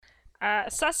I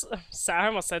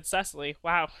almost said Cecily.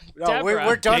 Wow. No,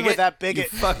 we're done Bigot, with that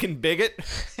bigot. You fucking bigot.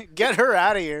 Get her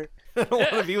out of here. I don't want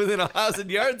to be within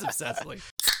 1,000 yards of Cecily.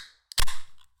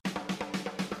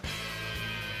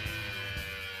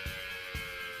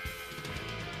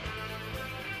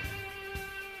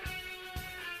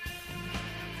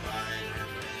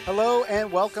 Hello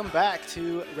and welcome back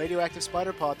to Radioactive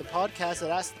Spider Pod, the podcast that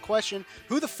asks the question,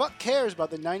 who the fuck cares about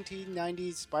the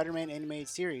 1990s Spider-Man animated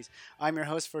series? I'm your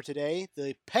host for today,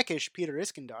 the peckish Peter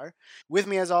Iskandar. With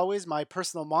me as always, my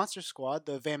personal monster squad,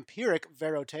 the vampiric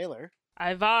Vero Taylor.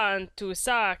 I want to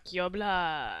suck your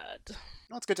blood.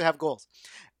 No, it's good to have goals.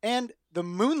 And the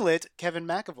moonlit Kevin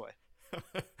McAvoy.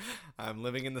 I'm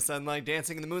living in the sunlight,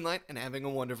 dancing in the moonlight, and having a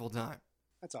wonderful time.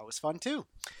 That's always fun too.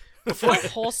 How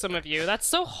wholesome of you. That's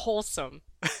so wholesome.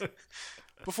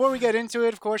 Before we get into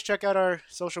it, of course, check out our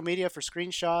social media for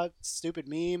screenshots, stupid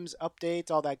memes, updates,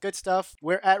 all that good stuff.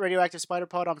 We're at Radioactive Spider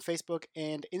Pod on Facebook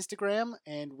and Instagram,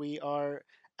 and we are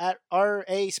at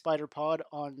RA Spider Pod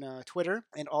on Twitter,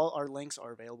 and all our links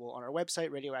are available on our website,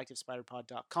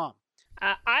 radioactivespiderpod.com.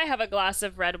 I have a glass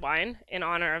of red wine in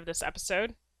honor of this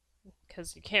episode,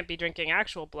 because you can't be drinking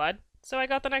actual blood, so I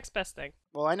got the next best thing.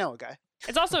 Well, I know a guy.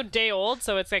 It's also day old,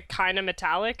 so it's like kind of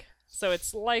metallic, so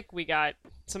it's like we got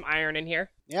some iron in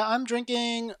here. Yeah, I'm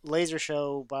drinking Laser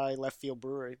Show by Left Field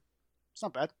Brewery. It's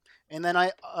not bad. And then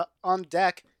I on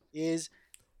deck is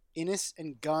Innis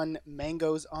and Gunn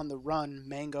Mangoes on the Run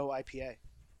Mango IPA.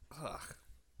 Ugh.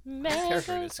 Mangoes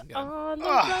Innis and Gunn. on the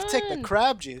run. Take the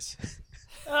crab juice.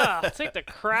 Take the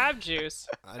crab juice.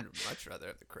 I'd much rather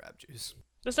have the crab juice.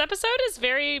 This episode is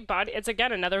very body. It's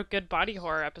again another good body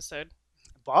horror episode.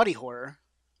 Body horror.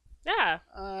 Yeah,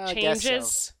 I guess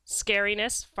changes, so.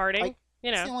 scariness, farting.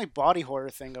 It's the only body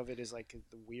horror thing of it is like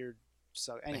the weird.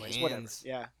 So, anyways, whatever. hands.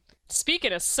 Yeah.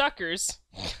 Speaking of suckers,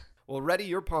 Well, ready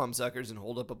your palm suckers and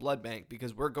hold up a blood bank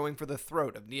because we're going for the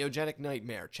throat of Neogenic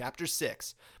Nightmare, Chapter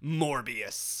 6,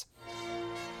 Morbius.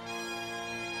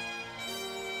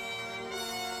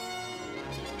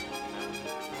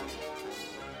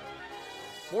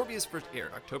 Morbius first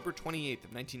aired October 28th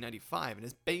of 1995 and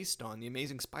is based on the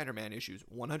Amazing Spider-Man issues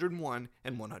 101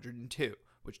 and 102,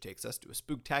 which takes us to a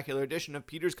spooktacular edition of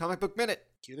Peter's Comic Book Minute.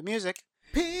 Cue the music.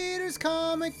 Peter's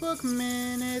Comic Book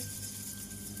Minute.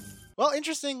 Well,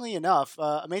 interestingly enough,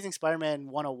 Amazing Spider-Man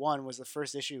 101 was the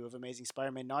first issue of Amazing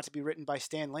Spider-Man not to be written by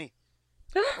Stan Lee.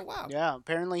 Oh, wow. Yeah,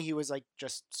 apparently he was like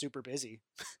just super busy.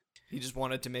 He just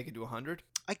wanted to make it to 100?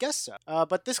 I guess so.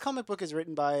 But this comic book is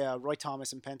written by Roy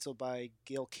Thomas and penciled by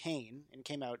Gil Kane, and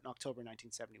came out in October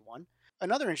 1971.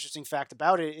 Another interesting fact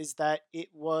about it is that it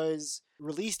was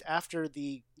released after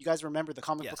you guys remember the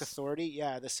Comic Book Yes. Authority?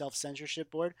 Yeah, the self-censorship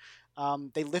board.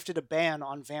 They lifted a ban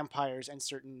on vampires and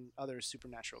certain other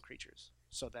supernatural creatures.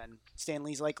 So then Stan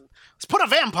Lee's like, let's put a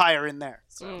vampire in there.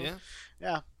 So,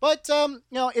 yeah. But,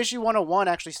 issue 101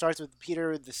 actually starts with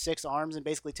Peter with the 6 arms and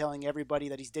basically telling everybody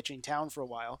that he's ditching town for a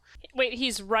while. wait,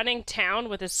 he's running town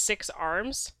with his 6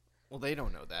 arms? Well, they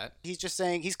don't know that. He's just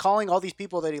saying, he's calling all these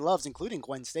people that he loves, including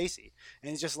Gwen Stacy. And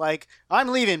he's just like, I'm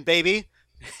leaving, baby.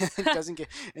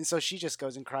 And so she just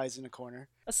goes and cries in a corner.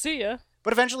 I see ya.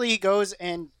 But eventually he goes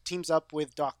and teams up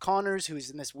with Doc Connors, who's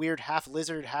in this weird half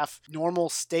lizard, half normal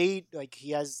state. Like,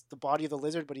 he has the body of the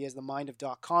lizard, but he has the mind of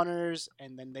Doc Connors.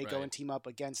 And then they go Right. and team up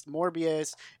against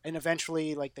Morbius. And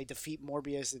eventually, like, they defeat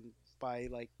Morbius by,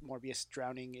 like, Morbius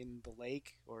drowning in the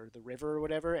lake or the river or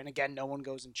whatever. And again, no one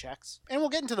goes and checks. And we'll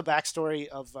get into the backstory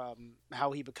of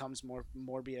how he becomes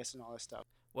Morbius and all this stuff.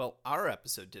 Well, our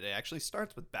episode today actually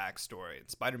starts with backstory, and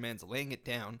Spider-Man's laying it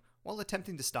down while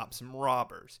attempting to stop some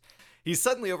robbers. He's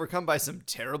suddenly overcome by some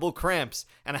terrible cramps,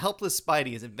 and a helpless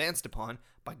Spidey is advanced upon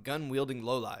by gun-wielding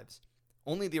lowlives.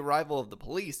 Only the arrival of the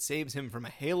police saves him from a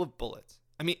hail of bullets.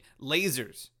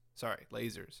 Lasers. Sorry,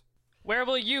 lasers. Where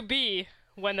will you be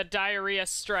when the diarrhea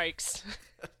strikes?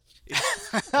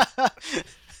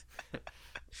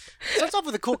 Starts off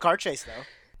with a cool car chase, though.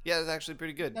 Yeah, it's actually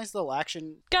pretty good. Nice little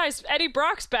action. Guys, Eddie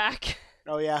Brock's back.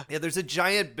 Oh, yeah. Yeah, there's a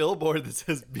giant billboard that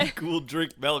says "Be cool,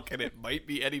 drink milk," and it might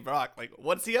be Eddie Brock. Like,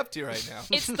 what's he up to right now?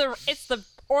 It's the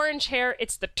orange hair,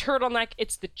 it's the turtleneck,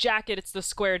 it's the jacket, it's the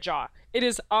square jaw. It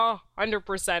is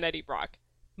 100% Eddie Brock.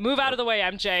 Move out of the way,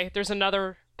 MJ. There's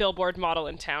another billboard model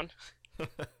in town.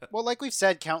 Well, like we've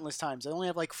said countless times, I only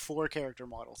have like 4 character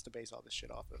models to base all this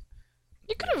shit off of.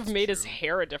 You could have made his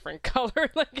hair a different color.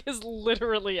 Like, it's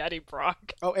literally Eddie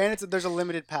Brock. Oh, and there's a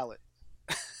limited palette,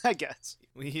 I guess.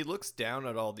 He looks down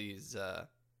at all these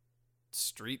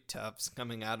street toughs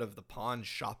coming out of the pawn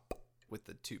shop with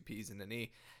the 2 P's and an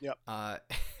E. Yep.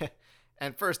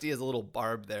 And first he has a little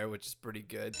barb there, which is pretty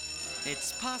good.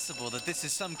 It's possible that this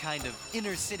is some kind of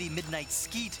inner-city midnight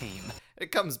ski team.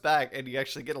 It comes back, and you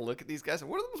actually get a look at these guys, and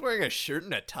one of them's wearing a shirt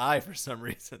and a tie for some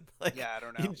reason. Like, Yeah, I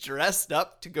don't know. He dressed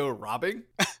up to go robbing.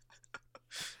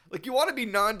 Like, you want to be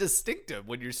non-distinctive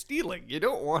when you're stealing. You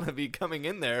don't want to be coming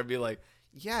in there and be like,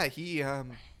 yeah, he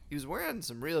was wearing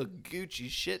some real Gucci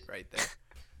shit right there.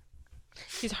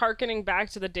 He's hearkening back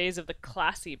to the days of the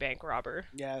classy bank robber.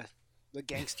 Yeah, the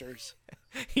gangsters.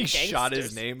 He shot his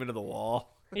Gangsters. name into the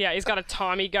wall. Yeah, he's got a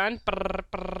Tommy gun. Brr,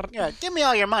 brr. Yeah, give me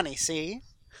all your money, see?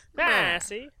 Ah,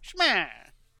 see? Schmah.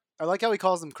 I like how he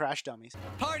calls them crash dummies.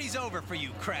 Party's over for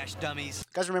you, crash dummies.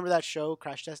 Guys, remember that show,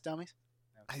 Crash Test Dummies?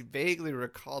 I vaguely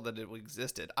recall that it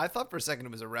existed. I thought for a second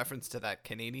it was a reference to that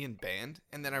Canadian band,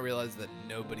 and then I realized that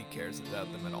nobody cares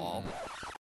about them at all,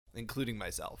 including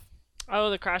myself. Oh,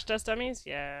 the Crash Test Dummies?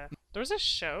 Yeah. There was a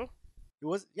show. It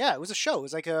was a show. It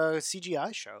was like a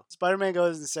CGI show. Spider-Man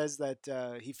goes and says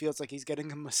that he feels like he's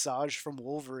getting a massage from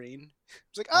Wolverine.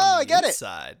 It's like, oh, I get it.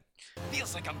 Inside.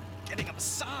 Feels like I'm getting a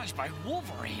massage by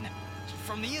Wolverine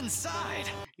from the inside.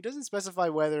 He doesn't specify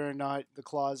whether or not the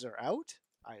claws are out,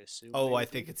 I assume. Oh, I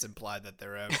maybe. think it's implied that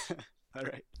they're out. All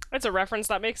right. It's a reference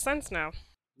that makes sense now.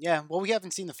 Yeah, well, we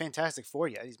haven't seen the Fantastic Four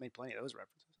yet. He's made plenty of those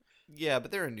references. Yeah,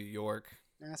 but they're in New York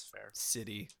That's fair.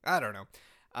 City. I don't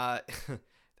know.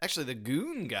 Actually, the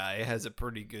goon guy has a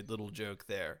pretty good little joke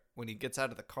there when he gets out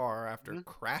of the car after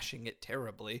crashing it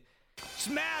terribly.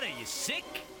 Smatter, you sick?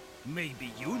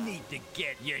 Maybe you need to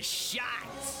get your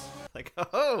shots. Like,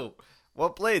 oh,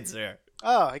 what blades there?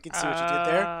 Oh, I can see what you did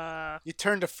there. You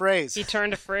turned a phrase. He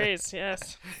turned a phrase,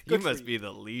 yes. You Good for must you. be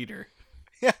the leader.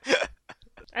 Yeah.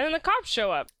 And then the cops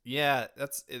show up. Yeah,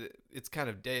 that's it. It's kind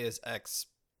of Deus Ex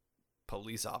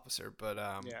police officer, but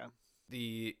Yeah.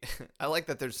 I like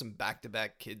that there's some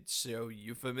back-to-back kids show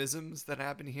euphemisms that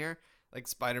happen here. Like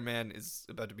Spider-Man is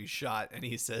about to be shot, and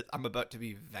he said, "I'm about to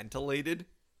be ventilated."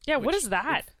 Yeah, what Which- is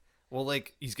that? Well,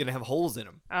 like he's gonna have holes in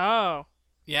him. Oh.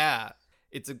 Yeah,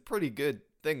 it's a pretty good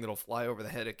thing that'll fly over the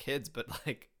head of kids, but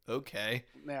like, okay.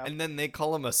 Yeah. And then they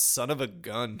call him a son of a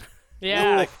gun.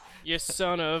 Yeah. You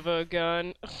son of a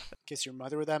gun. Kiss your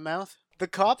mother with that mouth. The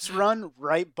cops run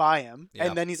right by him, Yeah.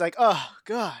 and then he's like, "Oh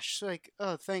gosh, like,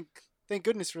 oh thank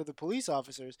goodness for the police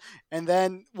officers." And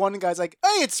then one guy's like,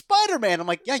 "Hey, it's Spider-Man." I'm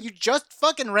like, "Yeah, you just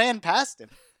fucking ran past him."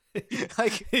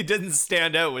 Like, He didn't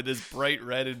stand out with his bright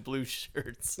red and blue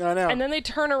shirts. no. And then they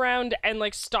turn around and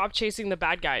like stop chasing the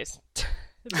bad guys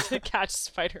to catch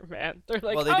Spider-Man. They're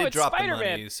like, Well, they oh, did it's drop Spider-Man. the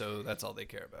money, so that's all they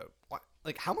care about. What?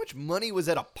 Like, how much money was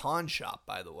at a pawn shop,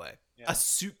 by the way? Yeah. A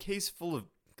suitcase full of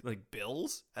like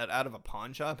bills out of a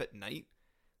pawn shop at night?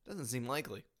 Doesn't seem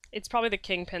likely. It's probably the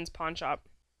Kingpin's pawn shop.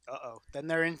 Uh-oh. Then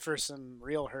they're in for some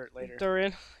real hurt later. They're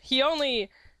in. He only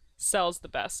sells the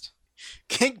best.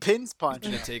 Kingpin's punch.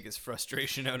 Gonna take his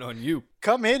frustration out on you.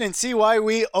 Come in and see why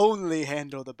we only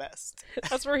handle the best.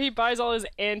 That's where he buys all his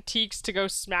antiques to go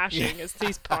smashing. Is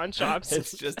these pawn shops.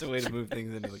 It's just a way to move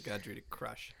things into the country to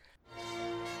crush.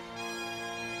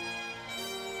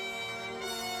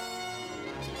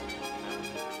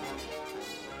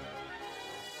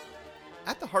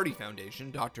 At the Hardy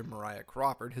Foundation, Dr. Mariah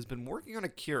Crawford has been working on a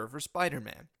cure for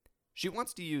Spider-Man. She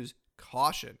wants to use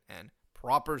caution and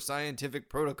proper scientific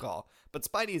protocol, but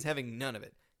Spidey is having none of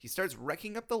it. He starts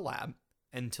wrecking up the lab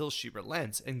until she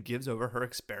relents and gives over her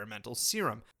experimental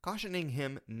serum, cautioning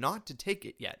him not to take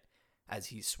it yet as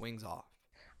he swings off.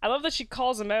 I love that she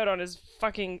calls him out on his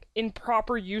fucking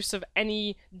improper use of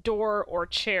any door or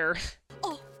chair.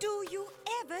 Oh, do you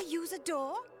ever use a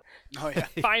door? Oh, yeah.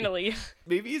 Finally.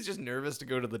 Maybe he's just nervous to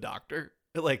go to the doctor.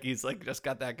 Like he's like just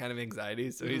got that kind of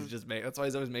anxiety, so he's just that's why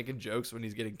he's always making jokes when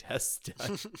he's getting tests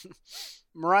done.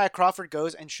 Mariah Crawford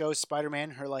goes and shows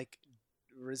Spider-Man her, like,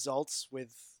 results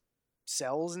with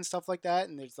cells and stuff like that.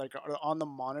 And there's, like, on the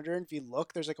monitor, and if you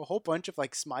look, there's, like, a whole bunch of,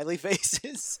 like, smiley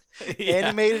faces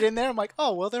animated in there. I'm like,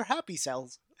 oh, well, they're happy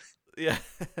cells. Yeah.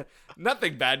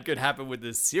 Nothing bad could happen with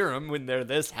this serum when they're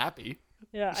this happy.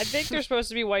 Yeah, I think they're supposed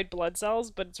to be white blood cells,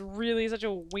 but it's really such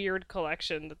a weird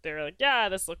collection that they're like, yeah,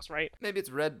 this looks right. Maybe it's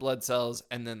red blood cells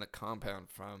and then the compound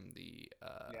from the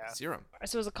serum.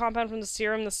 So is the compound from the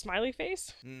serum the smiley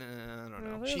face? No, I don't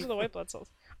No, know. those are the white blood cells.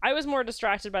 I was more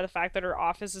distracted by the fact that her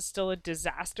office is still a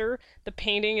disaster. The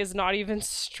painting is not even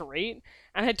straight.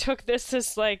 And I took this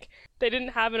as like, they didn't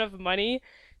have enough money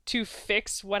to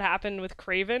fix what happened with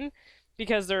Craven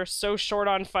because they're so short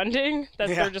on funding that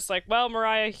they're just like, well,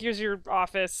 Mariah, here's your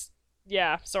office.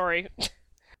 Yeah, sorry.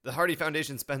 The Hardy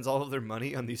Foundation spends all of their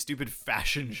money on these stupid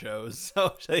fashion shows,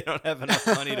 so they don't have enough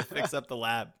money to fix up the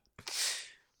lab.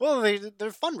 Well, they're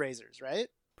fundraisers, right?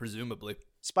 Presumably.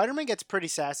 Spider-Man gets pretty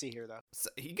sassy here, though.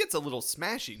 He gets a little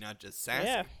smashy, not just sassy.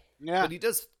 Yeah. Yeah. But he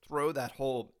does throw that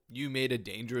whole "you made a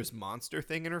dangerous monster"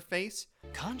 thing in her face.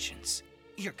 Conscience?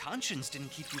 Your conscience didn't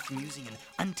keep you from using an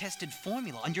untested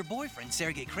formula on your boyfriend,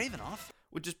 Sergei Kravinoff.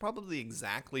 Which is probably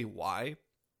exactly why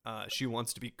she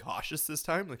wants to be cautious this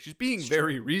time. Like, she's being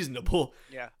very reasonable.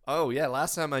 Yeah. Oh, yeah,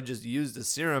 last time I just used a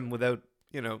serum without,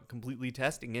 completely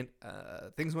testing it.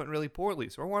 Things went really poorly,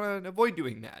 so I want to avoid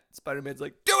doing that. Spider-Man's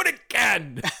like, do it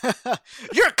again!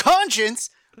 Your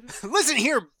conscience? Listen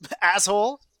here,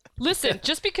 asshole. Listen,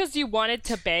 just because you wanted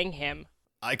to bang him.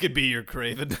 I could be your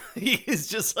Craven. He is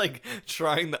just, like,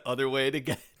 trying the other way to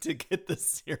get the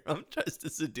serum, tries to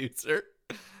seduce her.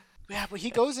 Yeah, but he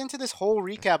goes into this whole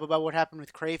recap about what happened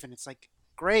with Craven. It's like,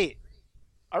 great.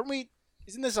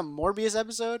 Isn't this a Morbius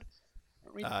episode?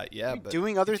 Aren't we, yeah, are we but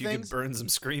doing other if you things? can burn some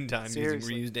screen time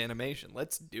Seriously. using reused animation,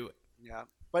 let's do it. Yeah.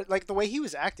 But, like, the way he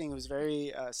was acting was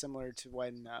very similar to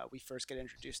when we first get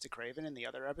introduced to Craven in the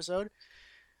other episode.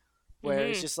 Where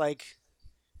it's just, like,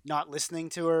 not listening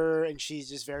to her, and she's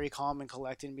just very calm and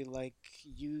collected and be like,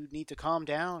 you need to calm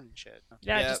down and shit.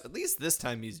 Yeah, At least this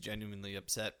time he's genuinely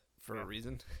upset for a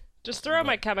reason. just throw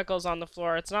my chemicals on the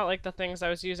floor. It's not like the things I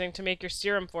was using to make your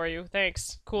serum for you.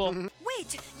 Thanks. Cool.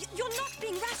 Wait, you're not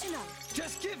being rational.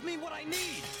 Just give me what I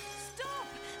need. Stop!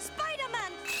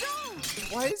 Spider-Man,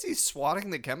 don't! Why is he swatting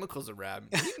the chemicals around?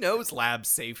 He knows lab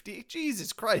safety.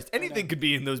 Jesus Christ. Anything could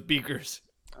be in those beakers.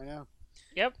 I know.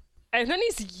 Yep. And then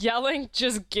he's yelling,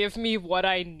 just give me what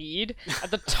I need, at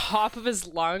the top of his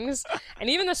lungs. And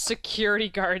even the security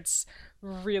guards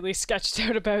really sketched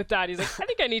out about that. He's like, I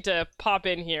think I need to pop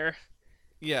in here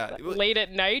Yeah. late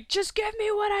at night. Just give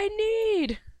me what I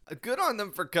need. Good on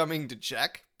them for coming to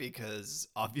check, because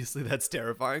obviously that's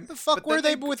terrifying. The fuck But were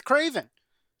then they with Craven?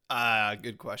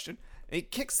 Good question. And he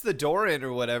kicks the door in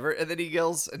or whatever, and then he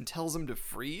yells and tells him to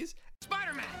freeze.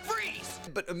 Spider-Man, freeze!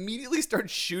 But immediately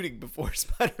starts shooting before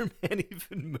Spider-Man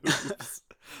even moves.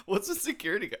 What's the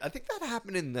security guard? I think that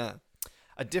happened in a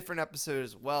different episode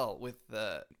as well. With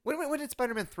when did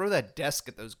Spider-Man throw that desk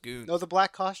at those goons? No, the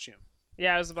black costume.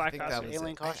 Yeah, it was a I black think that costume. was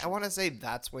Alien it. I costume. want to say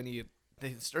that's when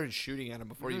they started shooting at him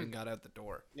before he even got out the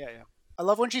door. Yeah. I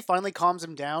love when she finally calms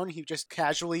him down. He just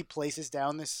casually places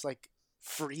down this, like,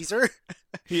 freezer.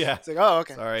 Yeah. It's like, oh,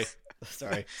 okay.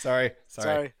 Sorry.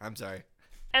 I'm sorry.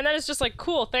 And then it's just like,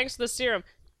 cool, thanks for the serum.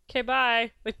 Okay,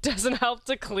 bye. It doesn't help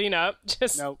to clean up.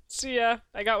 Just Nope. see ya.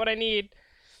 I got what I need.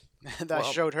 That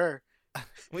Well- showed her.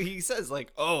 Well, he says,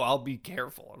 like, oh, I'll be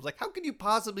careful. I was like, how can you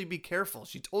possibly be careful?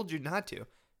 She told you not to.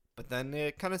 But then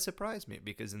it kind of surprised me,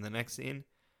 because in the next scene,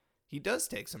 he does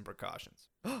take some precautions.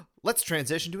 Let's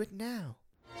transition to it now.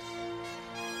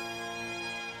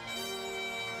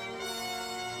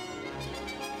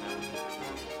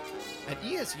 At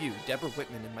ESU, Deborah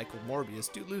Whitman and Michael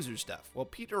Morbius do loser stuff, while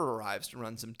Peter arrives to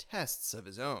run some tests of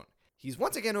his own. He's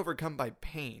once again overcome by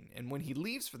pain, and when he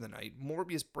leaves for the night,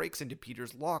 Morbius breaks into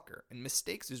Peter's locker and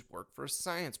mistakes his work for a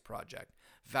science project,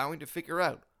 vowing to figure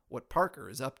out what Parker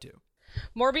is up to.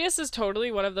 Morbius is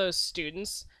totally one of those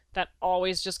students that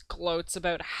always just gloats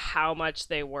about how much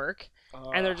they work.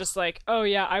 And they're just like, oh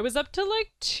yeah, I was up to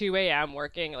like 2 a.m.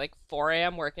 working, like 4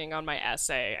 a.m. working on my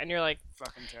essay. And you're like,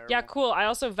 Fucking terrible. yeah, cool. I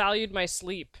also valued my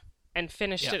sleep and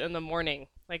finished Yeah. it in the morning.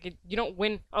 Like, you don't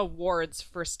win awards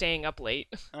for staying up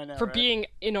late, I know, for right? being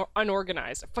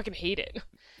unorganized. I fucking hate it.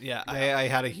 Yeah, I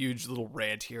had a huge little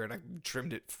rant here, and I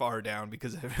trimmed it far down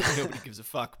because nobody gives a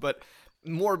fuck. But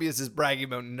Morbius is bragging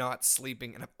about not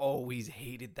sleeping, and I've always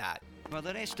hated that. While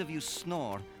the rest of you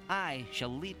snore, I shall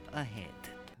leap ahead.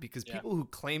 Because people who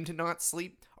claim to not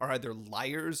sleep are either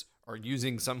liars or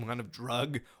using some kind of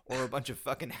drug or a bunch of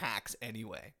fucking hacks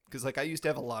anyway. Because, like, I used to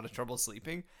have a lot of trouble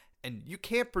sleeping, and you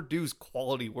can't produce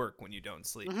quality work when you don't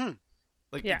sleep.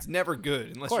 Like, Yeah. it's never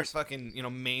good unless you're course. fucking,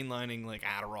 mainlining, like,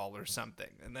 Adderall or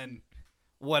something. And then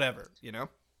whatever,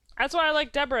 That's why I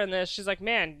like Deborah in this. She's like,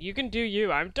 man, you can do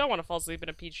you. I don't want to fall asleep in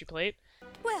a Petri plate.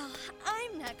 Well,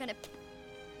 I'm not gonna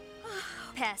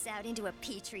pass out into a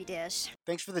petri dish.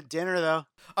 Thanks for the dinner, though.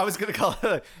 I was going to call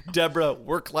her Deborah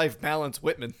Work-Life Balance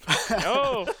Whitman.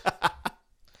 Oh.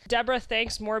 Deborah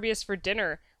thanks Morbius for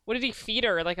dinner. What did he feed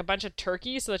her? Like a bunch of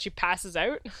turkey so that she passes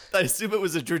out? I assume it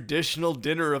was a traditional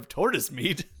dinner of tortoise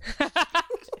meat.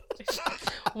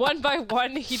 One by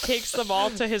one, he takes them all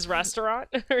to his restaurant.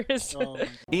 Or his...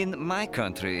 In my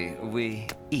country, we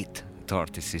eat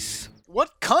tortoises.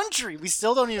 What country? We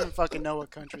still don't even fucking know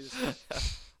what country this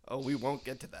is. Oh, we won't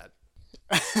get to that.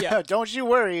 Yeah. Don't you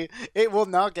worry. It will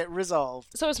not get resolved.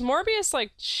 So is Morbius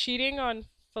like cheating on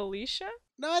Felicia?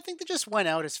 No, I think they just went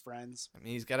out as friends. I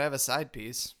mean, he's got to have a side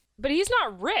piece. But he's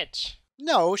not rich.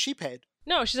 No, she paid.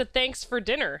 No, she said thanks for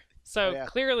dinner. So yeah.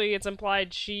 clearly it's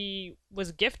implied she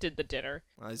was gifted the dinner.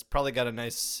 He's probably got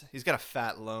he's got a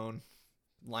fat line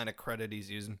of credit he's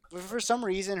using. But for some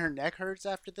reason, her neck hurts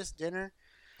after this dinner.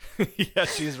 Yeah,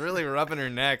 she's really rubbing her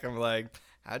neck. I'm like,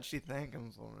 how'd she thank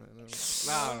him for it?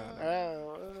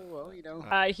 No. Well, you know.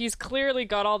 He's clearly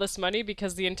got all this money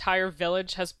because the entire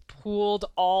village has pooled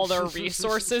all their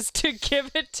resources to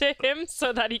give it to him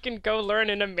so that he can go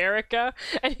learn in America,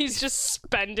 and he's just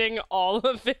spending all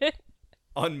of it.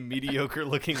 On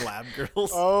mediocre-looking lab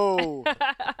girls. Oh.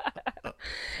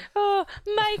 Oh,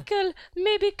 Michael,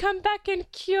 maybe come back and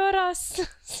cure us.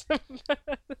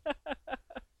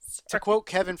 To quote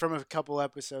Kevin from a couple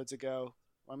episodes ago,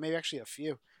 or maybe actually a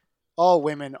few, all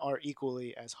women are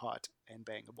equally as hot and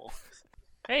bangable.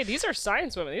 Hey, these are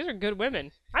science women. These are good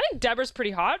women. I think Deborah's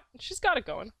pretty hot. She's got it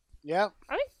going. Yeah.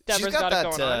 I think Deborah's She's got it that,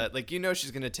 going on. like,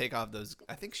 she's gonna take off those.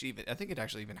 I think it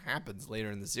actually even happens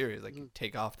later in the series. Like, you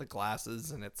take off the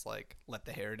glasses and it's like let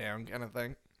the hair down kind of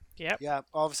thing. Yep. Yeah.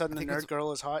 All of a sudden, the think nerd it's-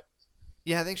 girl is hot.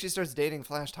 Yeah, I think she starts dating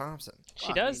Flash Thompson. She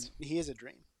Well, does. I mean, he is a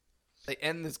dream. They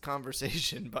end this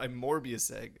conversation by Morbius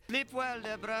saying, Sleep well,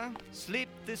 Deborah. Sleep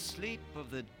the sleep of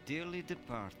the dearly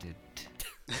departed.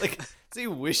 like, is he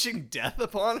wishing death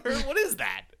upon her? What is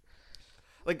that?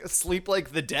 Like, sleep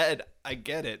like the dead. I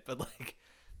get it, but like,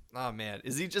 oh man,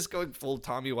 is he just going full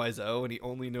Tommy Wiseau and he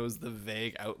only knows the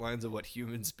vague outlines of what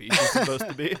human speech is supposed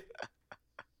to be?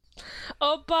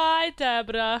 Oh, bye,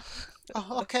 Deborah.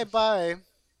 Oh, okay, bye.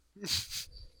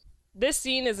 This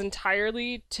scene is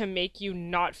entirely to make you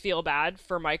not feel bad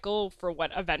for Michael for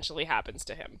what eventually happens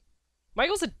to him.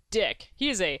 Michael's a dick. He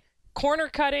is a corner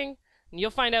cutting, and you'll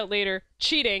find out later,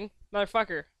 cheating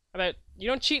motherfucker. You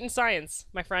don't cheat in science,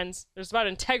 my friends. There's about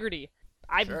integrity.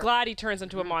 I'm glad he turns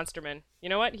into a monster man. You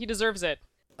know what? He deserves it.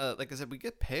 Like I said, we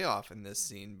get payoff in this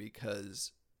scene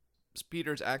because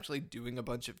Peter's actually doing a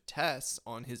bunch of tests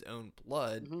on his own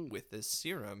blood with this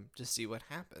serum to see what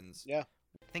happens. Yeah.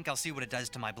 Think I'll see what it does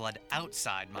to my blood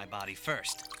outside my body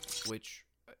first. Which,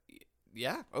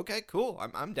 yeah, okay, cool.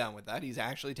 I'm down with that. He's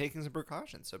actually taking some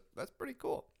precautions, so that's pretty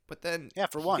cool. But then Yeah,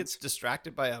 for he once. gets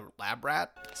distracted by a lab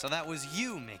rat So that was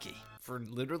you, Mickey. for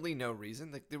literally no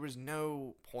reason. Like, there was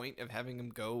no point of having him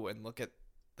go and look at.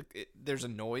 There's a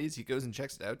noise. He goes and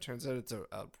checks it out. Turns out it's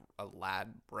a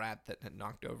lab rat that had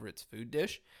knocked over its food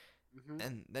dish.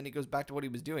 And then he goes back to what he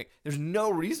was doing. There's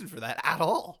no reason for that at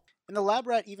all. And the lab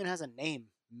rat even has a name.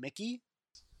 Mickey?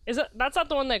 That's not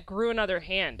the one that grew another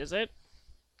hand, is it?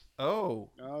 Oh.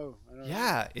 Oh, I don't know.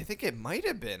 Yeah, I think it might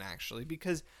have been, actually,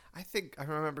 because I think I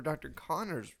remember Dr.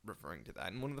 Connors referring to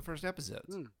that in one of the first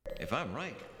episodes. If I'm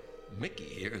right, Mickey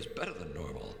here is better than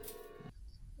normal.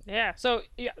 Yeah, so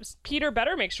Peter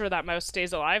better make sure that mouse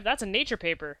stays alive. That's a nature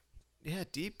paper. Yeah,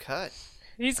 deep cut.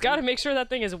 He's got to make sure that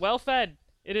thing is well fed.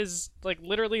 It is, like,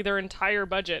 literally their entire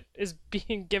budget is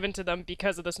being given to them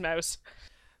because of this mouse.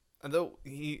 Although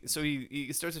he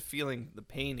starts feeling the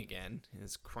pain again,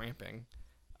 his cramping,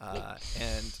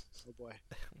 and Oh boy.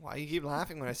 why you keep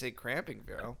laughing when I say cramping,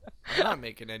 Vero? I'm not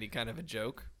making any kind of a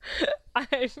joke.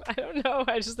 I don't know.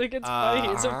 I just think it's funny.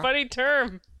 It's a funny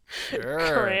term. Sure.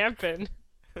 Cramping.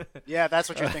 Yeah, that's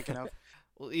what you're thinking of.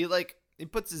 Well, he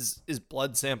puts his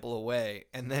blood sample away,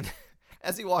 and then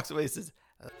as he walks away, he says,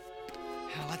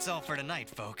 Well, that's all for tonight,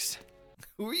 folks.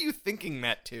 "Who are you thinking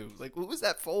that to? Like, what was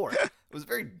that for?" It was a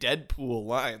very Deadpool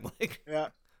line. Like, Yeah.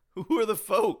 who are the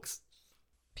folks?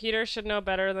 Peter should know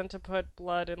better than to put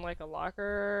blood in, like, a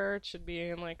locker. It should be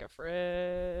in, like, a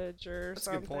fridge or That's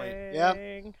a something. good point. Yeah.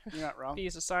 You're not wrong.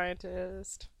 He's a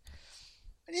scientist.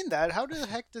 And in that, how the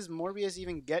heck does Morbius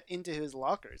even get into his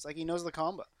locker? It's like he knows the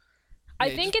combo. I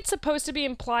Yeah, think it's supposed to be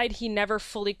implied he never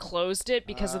fully closed it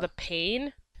because of the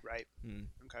pain. Right.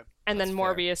 Okay. And then That's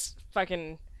fair. Morbius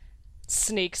fucking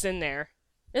sneaks in there.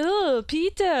 Oh,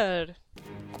 Peter!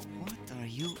 What are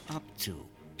you up to,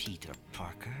 Peter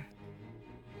Parker?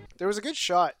 There was a good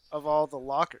shot of all the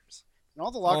lockers. And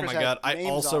all the Oh lockers my had god, I names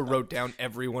also on them. wrote down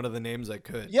every one of the names I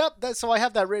could. Yep, so I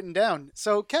have that written down.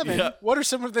 So, Kevin, Yeah. what are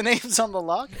some of the names on the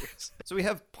lockers? So we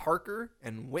have Parker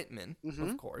and Whitman,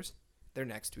 of course. They're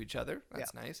next to each other.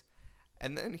 That's nice.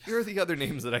 And then here are the other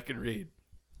names that I could read.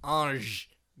 Ange,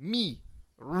 Mi,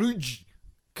 Rouge,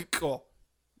 Kiko,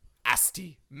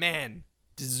 Asti, Man,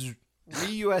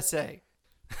 USA,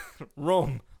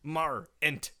 Rome, Mar,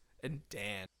 Ent, and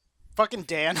Dan. Fucking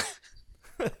Dan.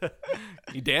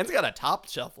 Dan's got a top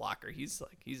shelf locker. He's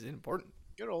important.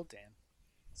 Good old Dan.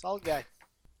 Solid guy.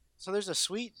 So there's a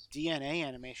sweet DNA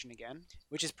animation again,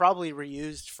 which is probably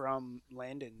reused from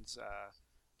Landon's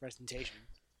presentation.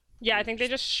 Yeah, I think they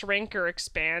just shrink or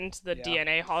expand the Yeah.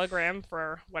 DNA hologram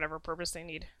for whatever purpose they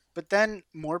need. But then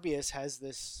Morbius has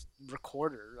this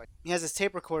recorder. Like he has this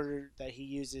tape recorder that he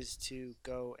uses to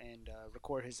go and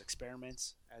record his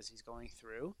experiments as he's going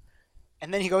through.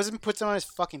 And then he goes and puts it on his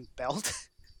fucking belt.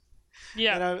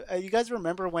 Yeah. And you guys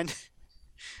remember when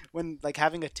like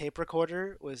having a tape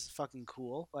recorder was fucking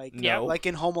cool? Like No. like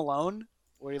in Home Alone,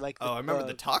 where you like I remember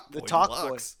the Talk Boy The Talk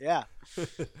Deluxe. Boy. Yeah.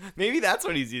 Maybe that's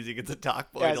what he's using. It's a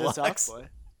Talk Boy Yeah, it's a Deluxe. Talk Boy.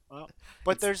 Well,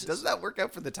 but there's Doesn't that work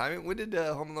out for the timing? When did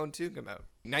Home Alone 2 come out?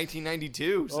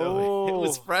 1992. So it Oh.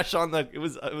 was fresh on the. It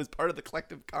was part of the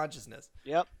collective consciousness.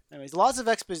 Yep. Anyways, lots of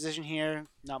exposition here.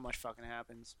 Not much fucking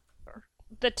happens.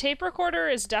 The tape recorder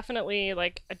is definitely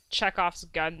like a Chekhov's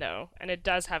gun, though, and it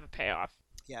does have a payoff.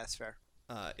 Yeah, that's fair.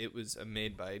 It was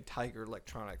made by Tiger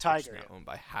Electronics, which Tiger, is now yeah. owned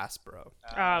by Hasbro.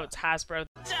 Oh, it's Hasbro.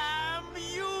 Damn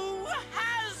you,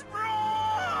 Hasbro!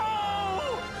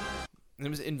 And it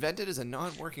was invented as a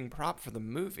non-working prop for the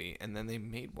movie, and then they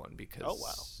made one because Oh,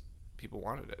 wow. people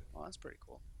wanted it. Well, that's pretty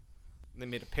cool. They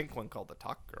made a pink one called the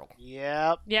Talk Girl,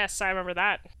 Yep. Yes, I remember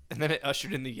that. and then it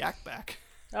ushered in the Yak Back.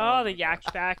 Oh, the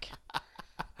yak back.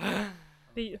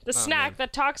 The snack man.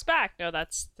 that talks back. No,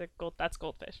 that's the gold. That's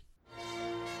goldfish.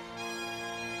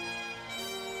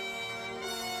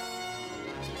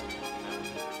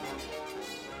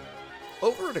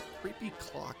 Over at a creepy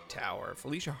clock tower,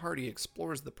 Felicia Hardy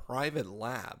explores the private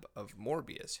lab of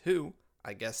Morbius, who,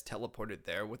 I guess, teleported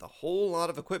there with a whole lot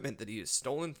of equipment that he has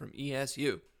stolen from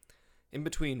ESU. In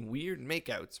between weird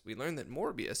makeouts, we learn that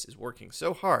Morbius is working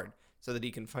so hard so that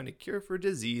he can find a cure for a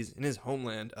disease in his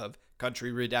homeland of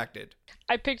Country Redacted.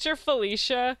 I picture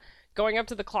Felicia going up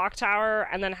to the clock tower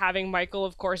and then having Michael,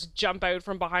 of course, jump out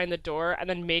from behind the door and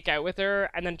then make out with her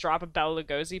and then drop a Bela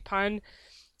Lugosi pun.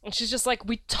 And she's just like,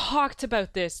 we talked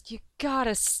about this. You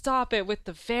gotta stop it with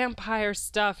the vampire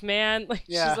stuff, man. Like,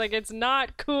 Yeah. she's like, it's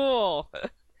not cool.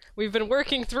 We've been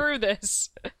working through this.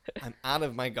 I'm out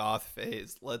of my goth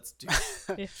phase. Let's do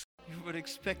it. You were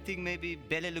expecting maybe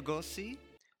Bela Lugosi?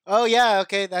 Oh yeah,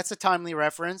 okay, that's a timely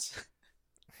reference.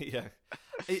 Yeah.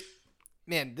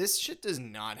 Man, this shit does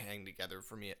not hang together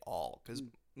for me at all, because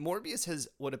Morbius has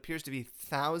what appears to be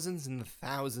thousands and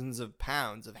thousands of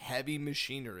pounds of heavy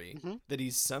machinery that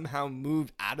he's somehow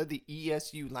moved out of the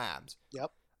ESU labs.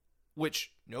 Yep.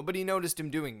 Which nobody noticed him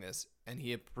doing this, and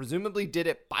he presumably did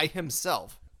it by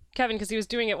himself. Kevin, because he was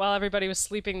doing it while everybody was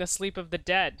sleeping the sleep of the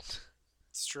dead.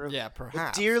 It's true. Yeah, The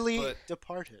perhaps. dearly but-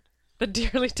 departed. The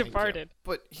dearly Thank you. departed.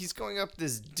 But he's going up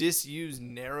this disused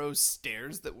narrow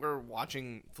stairs that we're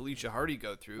watching Felicia Hardy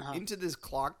go through into this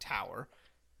clock tower,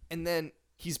 and then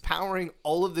he's powering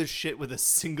all of this shit with a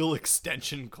single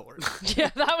extension cord. Yeah,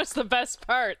 that was the best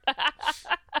part.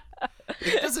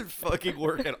 It doesn't fucking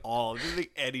work at all. It doesn't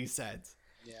make any sense.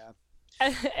 Yeah.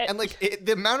 And like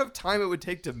the amount of time it would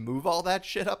take to move all that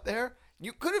shit up there,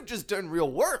 you could have just done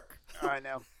real work. I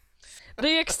know.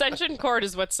 The extension cord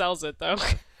is what sells it, though.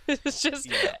 It's just,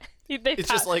 Yeah. they It's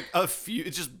just like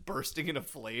it's just bursting into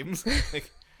flames. Like,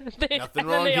 they, nothing and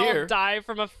wrong then they here. all die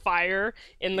from a fire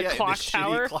in the yeah, clock shitty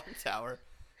tower. Clock tower.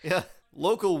 Yeah.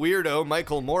 Local weirdo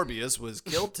Michael Morbius was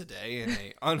killed today in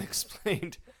a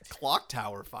unexplained clock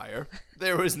tower fire.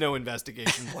 There was no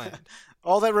investigation planned.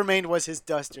 All that remained was his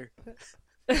duster.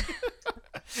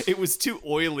 It was too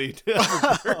oily to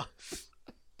ever burn.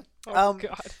 Oh,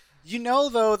 God. You know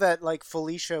though that like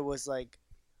Felicia was like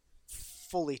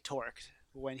fully torqued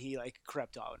when he like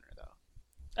crept on her though.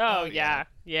 Oh, yeah.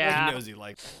 yeah. He knows he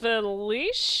liked it.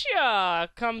 Felicia,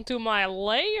 come to my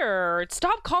lair.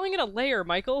 Stop calling it a lair,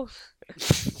 Michael.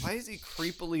 Why is he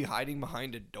creepily hiding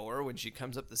behind a door when she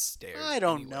comes up the stairs? I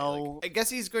don't anyway? know. Like, I guess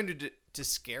he's going to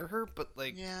scare her, but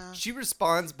like Yeah. she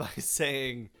responds by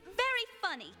saying, Very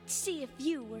funny. See if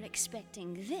you were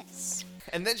expecting this.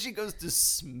 and then she goes to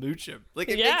smooch him. Like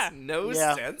it Yeah. makes no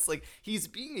Yeah. sense. Like he's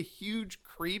being a huge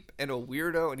creep and a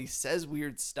weirdo, and he says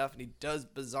weird stuff and he does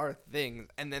bizarre things,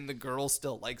 and then the girl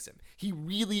still likes him. He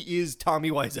really is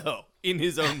Tommy Wiseau in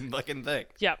his own fucking thing.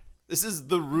 Yep. This is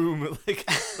the room. Like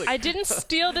I didn't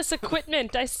steal this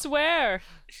equipment, I swear.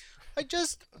 I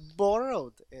just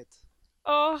borrowed it.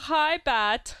 Oh, hi,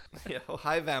 Bat. Yeah, oh,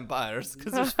 hi vampires,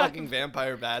 because there's fucking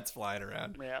vampire bats flying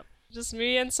around. Yeah. Just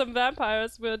me and some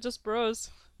vampires. We're just bros.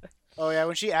 Oh yeah,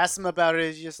 when she asked him about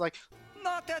it, he's just like,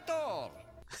 Not at all.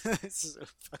 "This is so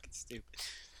fucking stupid."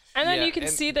 And then Yeah, you can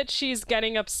and- see that she's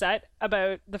getting upset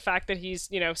about the fact that he's,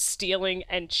 stealing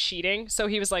and cheating. So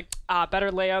he was like, better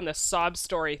lay on the sob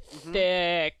story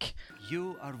thick.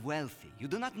 You are wealthy. You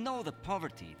do not know the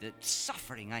poverty, the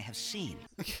suffering I have seen.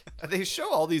 They show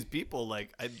all these people,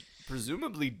 like,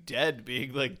 presumably dead,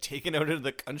 being, like, taken out into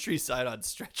the countryside on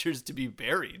stretchers to be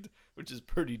buried, which is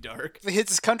pretty dark.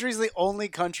 This country's the only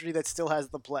country that still has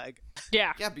the plague.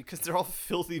 Yeah. Yeah, because they're all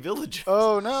filthy villagers.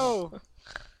 Oh no.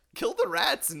 Kill the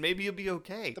rats and maybe you'll be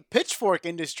okay. The pitchfork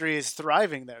industry is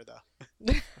thriving there,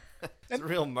 though. It's a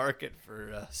real market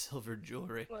for silver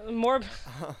jewelry. More.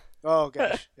 Oh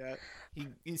gosh, yeah.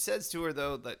 He says to her,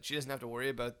 though, that she doesn't have to worry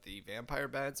about the vampire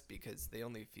bats because they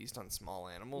only feast on small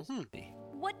animals.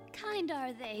 What kind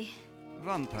are they?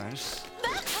 Vampires.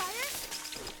 Vampires?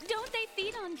 Don't they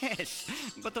feed on... Yes,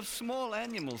 but of small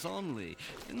animals only.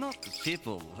 Not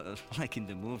people, like in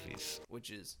the movies. Which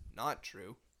is not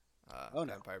true. Oh,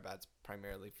 no. Vampire bats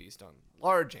primarily feast on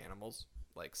large animals,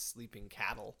 like sleeping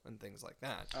cattle and things like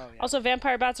that. Oh, yeah. Also,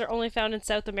 vampire bats are only found in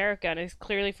South America, and he's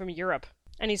clearly from Europe.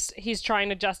 And he's trying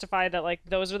to justify that, like,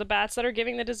 those are the bats that are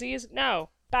giving the disease. No.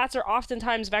 Bats are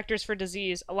oftentimes vectors for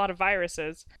disease, a lot of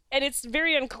viruses. And it's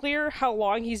very unclear how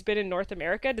long he's been in North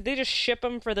America. Did they just ship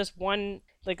him for this one,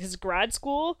 like, his grad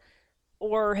school?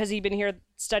 Or has he been here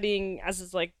studying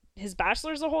as his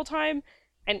bachelor's the whole time?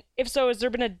 And if so, has there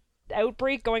been an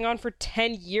outbreak going on for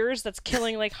 10 years that's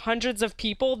killing, like, hundreds of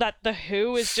people that the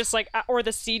WHO is just like, or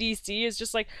the CDC is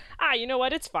just like, you know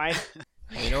what, it's fine.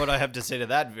 You know what I have to say to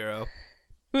that, Vero?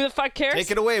 Who the fuck cares?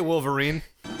 Take it away, Wolverine.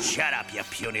 Shut up, you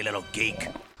puny little geek.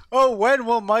 Oh, when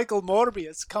will Michael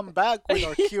Morbius come back with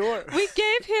our cure? We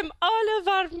gave him all of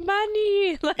our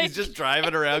money. Like, He's just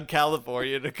driving around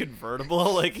California in a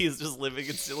convertible like he's just living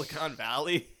in Silicon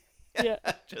Valley. Yeah.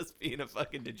 Just being a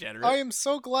fucking degenerate. I am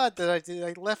so glad that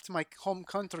I left my home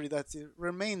country that it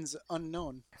remains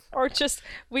unknown. Or just,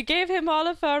 we gave him all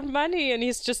of our money and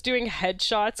he's just doing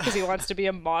headshots because he wants to be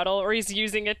a model, or he's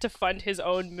using it to fund his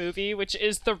own movie, which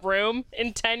is The Room,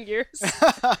 in 10 years.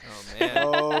 Oh, man.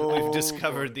 Oh, We've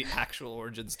discovered the actual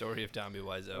origin story of Tommy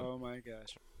Wiseau. Oh my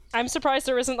gosh. I'm surprised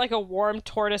there isn't like a warm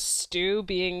tortoise stew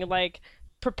being like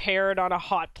prepared on a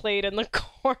hot plate in the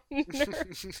corner.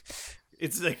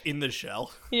 It's like in the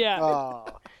shell. Yeah. Oh.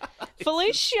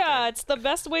 Felicia, it's the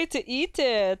best way to eat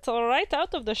it, right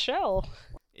out of the shell.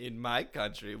 In my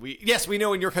country, we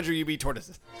know in your country you eat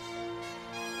tortoises.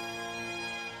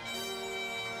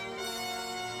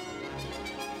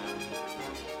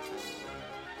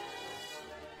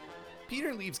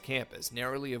 Peter leaves campus,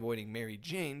 narrowly avoiding Mary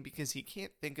Jane because he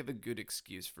can't think of a good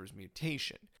excuse for his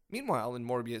mutation. Meanwhile, in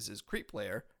Morbius's creep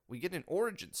lair, we get an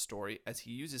origin story as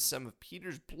he uses some of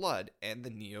Peter's blood and the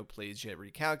neoplasia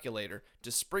recalculator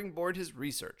to springboard his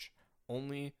research,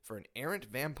 only for an errant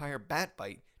vampire bat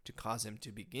bite to cause him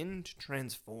to begin to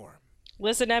transform.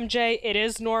 Listen, MJ, it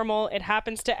is normal. It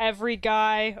happens to every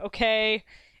guy, okay?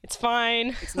 It's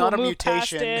fine. It's not We'll a move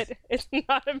past mutation. it. It's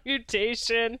not a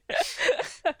mutation.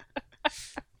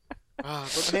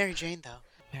 But Mary Jane, though.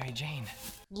 Mary Jane.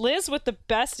 Liz with the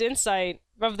best insight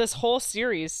of this whole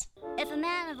series. If a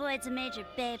man avoids a major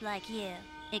babe like you,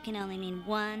 it can only mean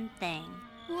one thing.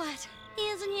 What? He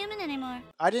isn't human anymore.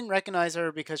 I didn't recognize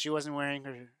her because she wasn't wearing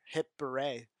her hip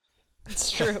beret.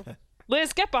 It's true.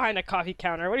 Liz, get behind a coffee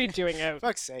counter. What are you doing out?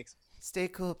 Fuck's sakes. Stay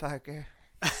cool, Parker.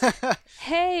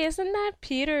 Hey, isn't that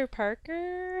Peter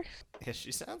Parker? Yeah,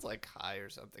 she sounds like high or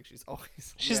something. She's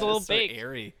always She's a little so baked.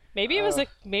 airy. Maybe it was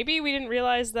maybe we didn't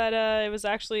realize that it was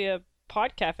actually a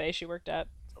pod cafe she worked at.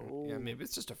 Yeah, maybe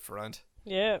it's just a front.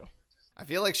 Yeah. I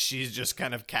feel like she's just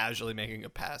kind of casually making a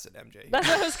pass at MJ. That's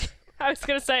what I was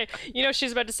gonna say. You know,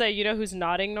 she's about to say, you know who's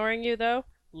not ignoring you though?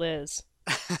 Liz.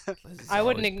 Liz has I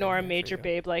wouldn't always ignore a been there major for you.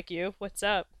 babe like you. What's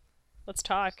up? Let's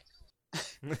talk.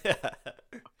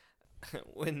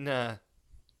 When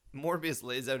Morbius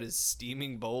lays out his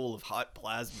steaming bowl of hot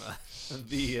plasma,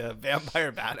 the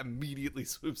vampire bat immediately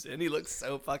swoops in. He looks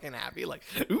so fucking happy, like,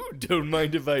 ooh, don't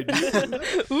mind if I do.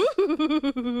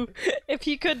 Ooh. If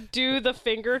he could do the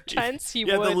finger tense, he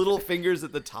Yeah, would. the little fingers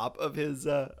at the top of his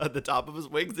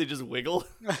wings, they just wiggle.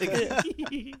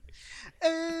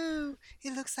 Oh,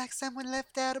 it looks like someone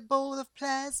left out a bowl of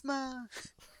plasma.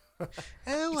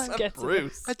 Oh, It's not Gets it.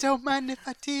 Bruce. I don't mind if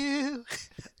I do.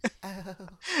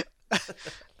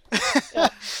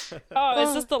 Oh,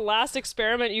 is this the last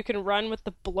experiment you can run with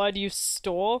the blood you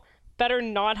stole? Better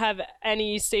not have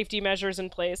any safety measures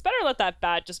in place. Better let that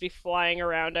bat just be flying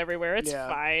around everywhere. It's Yeah.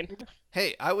 fine.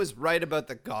 Hey, I was right about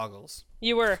the goggles.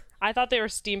 You were. I thought they were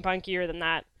steampunkier than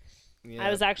that. Yeah, I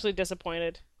was actually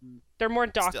disappointed. They're more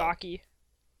Doc Still. Ocky.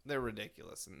 they're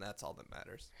ridiculous, and that's all that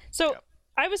matters. So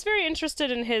I was very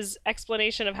interested in his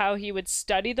explanation of how he would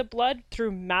study the blood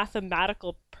through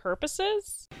mathematical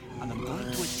purposes. And I'm going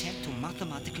to attempt to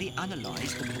mathematically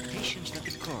analyze the mutations that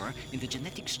occur in the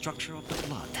genetic structure of the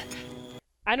blood.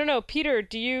 I don't know, Peter,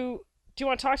 do you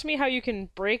want to talk to me how you can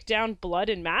break down blood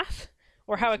in math?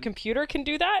 Or how a computer can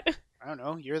do that? I don't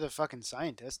know. You're the fucking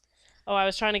scientist. Oh, I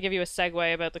was trying to give you a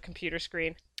segue about the computer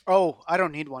screen. Oh, I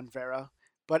don't need one, Vera.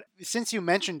 But since you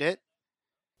mentioned it,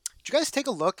 did you guys take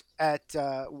a look at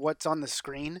what's on the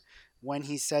screen when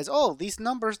he says, "Oh, these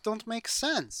numbers don't make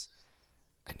sense"?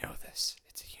 I know this.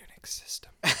 It's a Unix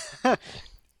system.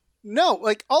 No,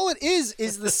 like all it is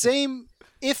the same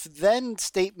if-then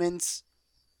statements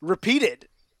repeated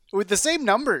with the same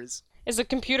numbers. Is the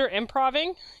computer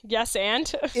improving? Yes,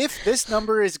 and? If this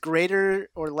number is greater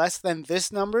or less than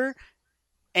this number,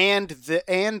 and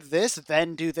this,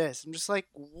 then do this. I'm just like,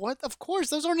 what? Of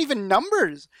course, those aren't even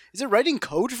numbers. Is it writing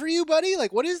code for you, buddy?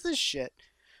 Like, what is this shit?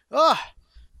 Ugh.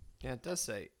 Yeah, it does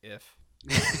say if.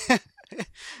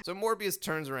 So Morbius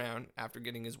turns around after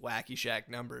getting his wacky shack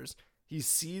numbers. He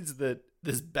sees that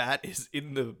this bat is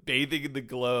bathing in the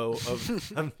glow of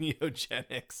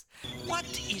neogenics. What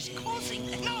is causing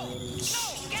that? No!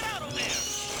 No! Get out of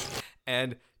there!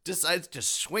 And decides to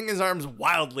swing his arms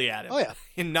wildly at him. Oh, yeah.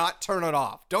 And not turn it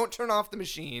off. Don't turn off the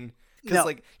machine. Because, No.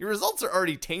 like, your results are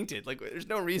already tainted. Like, there's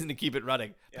no reason to keep it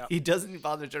running. Yeah. He doesn't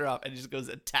bother to turn it off and he just goes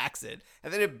and attacks it.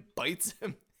 And then it bites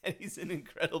him and he's in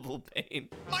incredible pain.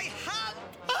 My hand!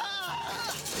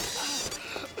 Ah!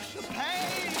 The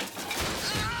pain!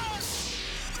 Ah!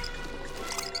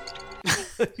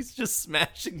 He's just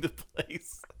smashing the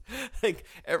place. Like,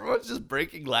 everyone's just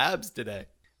breaking labs today.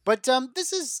 But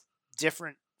this is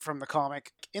different from the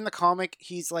comic. In the comic,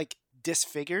 he's like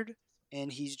disfigured,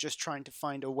 and he's just trying to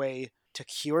find a way to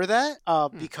cure that.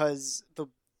 Because the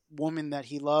woman that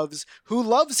he loves, who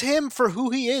loves him for who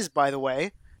he is, by the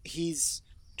way, he's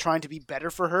trying to be better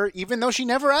for her, even though she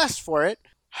never asked for it.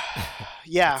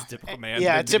 Yeah, It's typical man.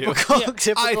 yeah, thing to do. typical. Yeah.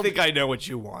 typical. I think I know what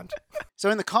you want. So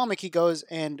in the comic, he goes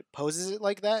and poses it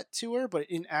like that to her, but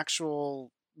in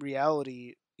actual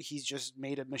reality, he's just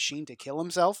made a machine to kill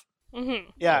himself. Mm-hmm.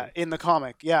 Yeah, in the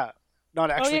comic, yeah, not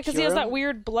Oh, actually. yeah, because he cure has him. that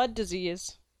weird blood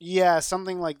disease. Yeah,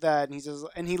 something like that. And he says,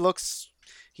 and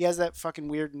he has that fucking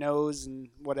weird nose and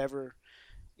whatever.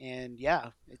 And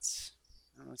yeah, it's,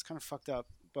 I don't know, it's kind of fucked up.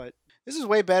 But this is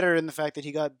way better in the fact that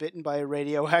he got bitten by a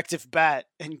radioactive bat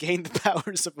and gained the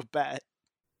powers of a bat.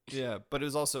 Yeah, but it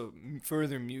was also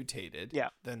further mutated Yeah.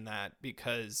 than that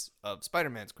because of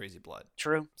Spider-Man's crazy blood.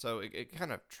 True. So it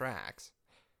kind of tracks.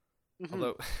 Mhm.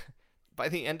 Although, by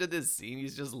the end of this scene,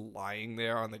 he's just lying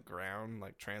there on the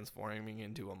like transforming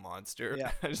into a monster.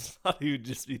 Yeah. I just thought he would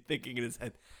just be thinking in his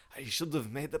head, I should have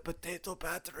made the potato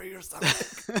battery or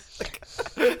something.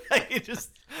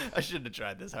 I shouldn't have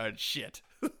tried this hard shit.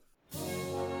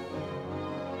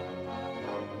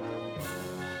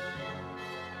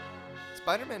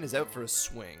 Spider-Man is out for a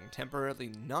swing,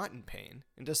 temporarily not in pain,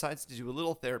 and decides to do a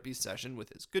little therapy session with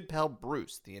his good pal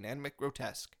Bruce, the inanimate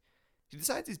grotesque. He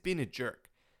decides he's being a jerk,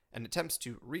 and attempts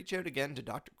to reach out again to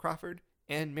Dr. Crawford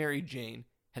and Mary Jane,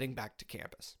 heading back to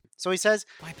campus. So he says,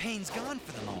 My pain's gone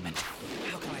for the moment.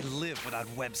 How can I live without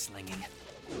web slinging?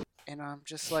 and I'm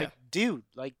just like, dude,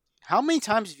 like, how many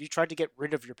times have you tried to get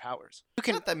rid of your powers? You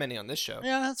can. Not that many on this show.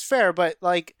 Yeah, that's fair, but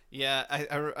like, Yeah,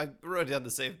 I wrote down the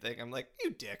same thing. I'm like,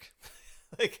 you dick.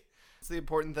 Like, it's the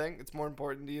important thing. It's more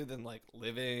important to you than, like,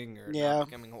 living or Yeah. not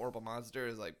becoming a horrible monster.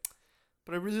 Is like,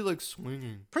 but I really like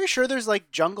swinging. pretty sure there's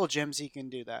like jungle gyms he can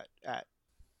do that at.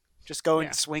 Just go Yeah.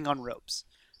 and swing on ropes.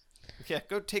 Yeah,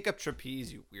 go take up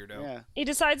trapeze, you weirdo. Yeah. He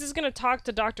decides he's going to talk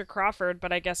to Dr. Crawford,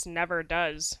 but I guess never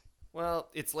does. Well,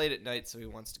 it's late at night, so he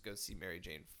wants to go see Mary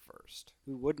Jane first.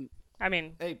 Who wouldn't? I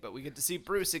mean, Hey, but we get to see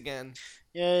Bruce again.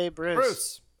 Yay, Bruce.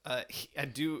 Bruce! I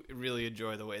do really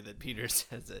enjoy the way that Peter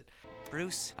says it.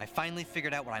 Bruce, I finally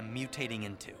figured out what I'm mutating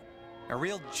into. A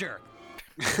real jerk.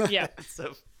 yeah.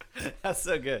 That's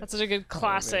so good. That's such a good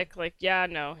classic. Like, yeah,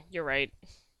 no, you're right.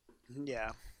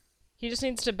 Yeah. He just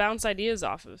needs to bounce ideas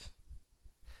off of.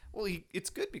 Well, it's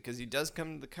good because he does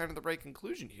come to the right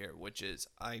conclusion here, which is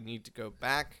I need to go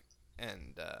back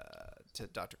and to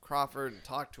Dr. Crawford and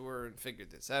talk to her and figure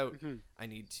this out. Mm-hmm. I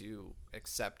need to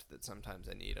accept that sometimes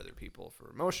I need other people for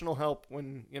emotional help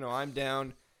when, I'm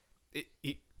down.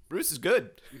 Bruce is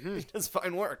good. Mm-hmm. He does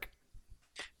fine work.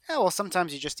 Yeah, well,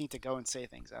 sometimes you just need to go and say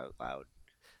things out loud.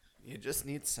 You just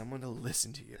need someone to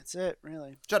listen to you. That's it,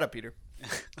 really. Shut up, Peter.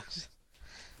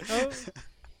 Oh.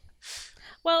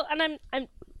 Well, and I'm.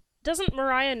 Doesn't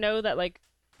Mariah know that like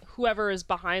whoever is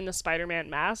behind the Spider-Man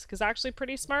mask is actually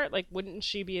pretty smart? Like, wouldn't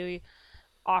she be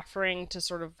offering to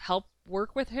sort of help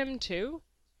work with him too?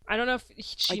 I don't know if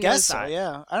she I knows guess so. that.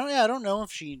 Yeah. I don't know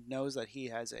if she knows that he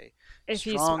has a If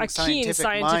he's strong a keen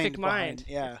scientific mind. behind-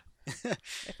 Yeah.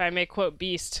 If I may quote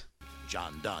Beast.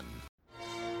 John Dunn.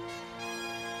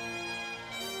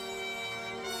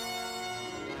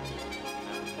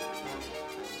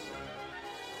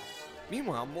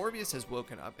 Meanwhile, Morbius has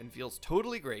woken up and feels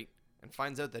totally great and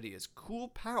finds out that he has cool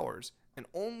powers and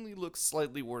only looks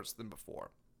slightly worse than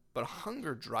before. But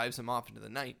hunger drives him off into the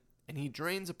night, and he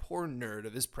drains a poor nerd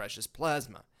of his precious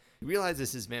plasma. He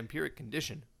realizes his vampiric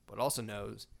condition, but also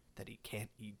knows that he can't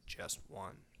eat just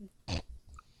one.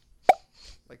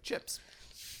 Like chips.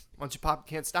 Once you pop,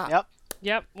 you can't stop.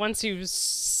 Yep. Once you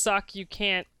suck, you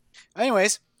can't.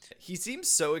 Anyways. He seems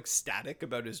so ecstatic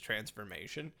about his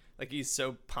transformation. Like he's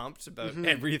so pumped about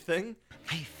everything.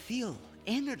 I feel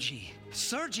energy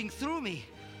surging through me.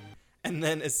 And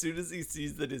then as soon as he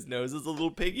sees that his nose is a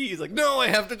little piggy, he's like, no, I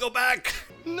have to go back.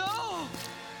 No!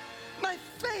 My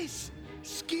face!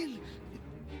 Skin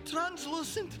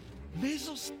translucent,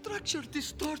 mesostructure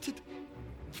distorted.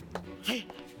 I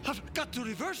have got to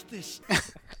reverse this.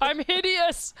 I'm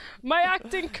hideous. My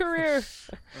acting career.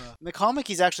 In the comic,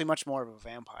 he's actually much more of a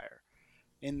vampire,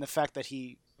 in the fact that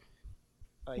he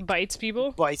bites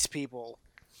people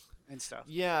and stuff.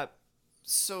 Yeah,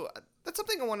 so that's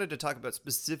something I wanted to talk about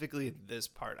specifically in this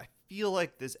part. I feel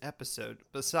like this episode,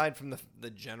 aside from the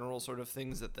general sort of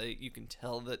things that you can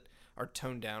tell that are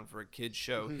toned down for a kid's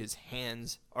show, his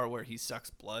hands are where he sucks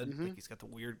blood. Like he's got the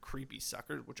weird, creepy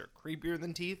suckers, which are creepier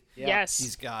than teeth. Yeah. Yes.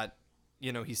 He's got,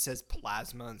 he says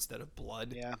plasma instead of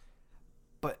blood. Yeah.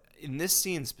 But in this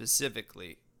scene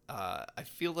specifically, I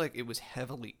feel like it was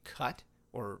heavily cut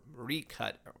or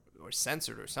recut or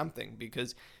censored or something,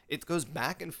 because it goes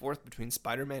back and forth between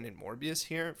Spider-Man and Morbius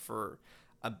here for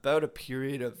about a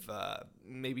period of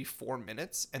maybe 4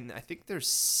 minutes, and I think there's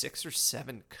 6 or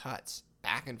 7 cuts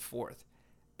back and forth.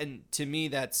 And to me,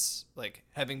 that's like,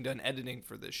 having done editing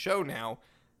for this show now,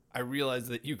 I realize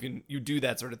that you do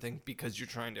that sort of thing because you're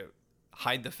trying to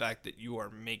hide the fact that you are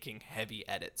making heavy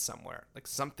edits somewhere. Like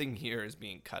something here is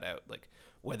being cut out, like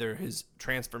whether his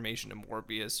transformation to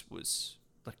Morbius was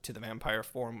like to the vampire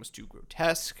form was too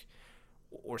grotesque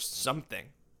or something.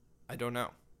 I don't know.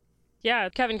 Yeah,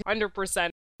 Kevin, 100%.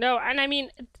 No, and I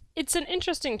mean, it's an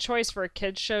interesting choice for a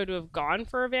kid's show to have gone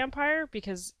for a vampire,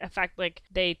 because in fact, like,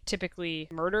 they typically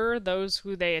murder those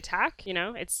who they attack.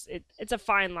 It's a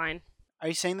fine line. Are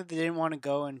you saying that they didn't want to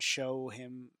go and show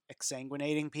him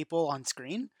exsanguinating people on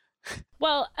screen?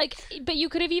 Well, but you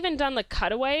could have even done the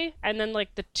cutaway, and then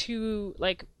like the two,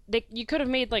 like you could have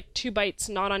made like 2 bites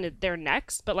not on their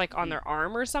necks, but like on their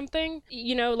arm or something.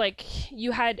 Like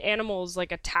you had animals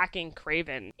like attacking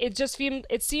Craven. It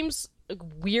seems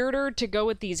weirder to go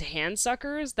with these hand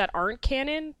suckers that aren't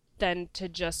canon than to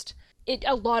just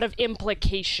a lot of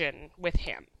implication with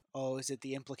him. Oh, is it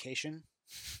the implication?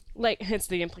 Like, it's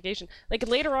the implication. Like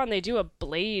later on, they do a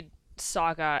Blade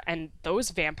saga, and those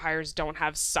vampires don't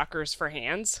have suckers for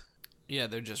hands. Yeah,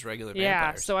 they're just regular vampires.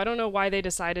 Yeah, so I don't know why they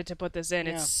decided to put this in.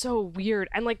 Yeah. It's so weird.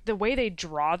 And like the way they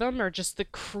draw them are just the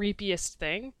creepiest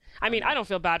thing. I mean, I don't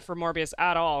feel bad for Morbius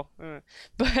at all.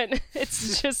 But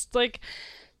it's just like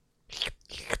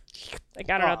I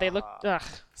don't know, they look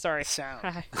sorry.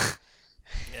 Sound.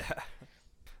 Yeah.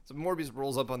 So Morbius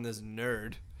rolls up on this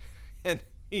nerd and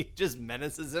he just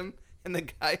menaces him, and the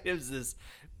guy gives this,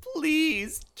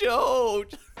 "Please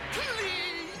don't.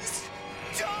 Please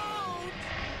don't."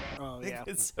 Oh, yeah.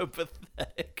 It's so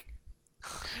pathetic.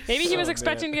 Maybe he was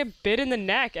expecting to get bit in the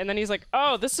neck, and then he's like,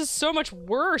 "Oh, this is so much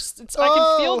worse. I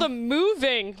can feel them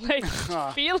moving, like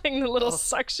feeling the little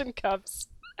suction cups."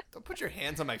 Don't put your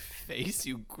hands on my face,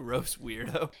 you gross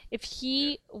weirdo. If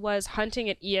he was hunting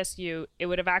at ESU, it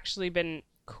would have actually been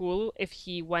cool if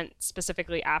he went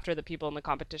specifically after the people in the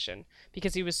competition,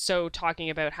 because he was so talking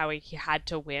about how he had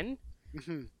to win.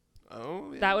 Mm-hmm.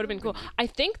 Oh, yeah, that would have been cool. I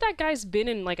think that guy's been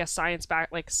in like a science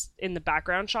in the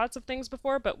background shots of things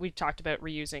before, but we've talked about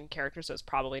reusing characters, so it's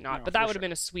probably not. No, but that would have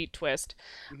been a sweet twist.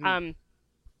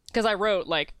 Because I wrote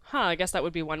like, I guess that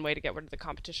would be one way to get rid of the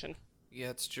competition. Yeah,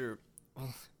 it's true.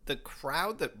 Well, the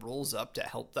crowd that rolls up to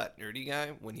help that nerdy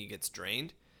guy when he gets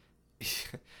drained,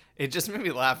 it just made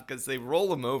me laugh because they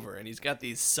roll him over and he's got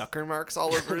these sucker marks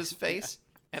all over his face.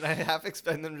 And I half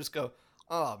expect them to just go,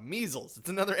 "Oh, measles, it's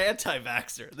another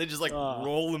anti-vaxxer." They just like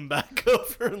roll him back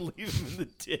over and leave him in the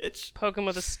ditch. Poke him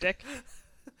with a stick.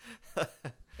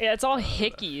 Yeah, it's all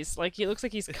hickeys. Like, he looks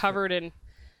like he's covered in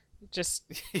just...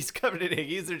 He's covered in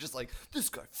hickeys. They're just like, "This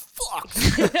guy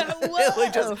fucks."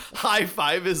 Like, just high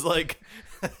five his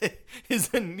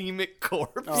his anemic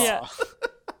corpse. Yeah.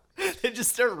 They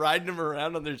just start riding him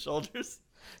around on their shoulders.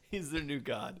 He's their new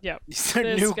god. Yep. He's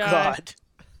their new god.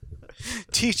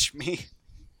 Teach me.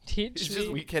 He's just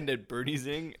Weekend at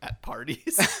Bernie'sing at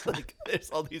parties. Like,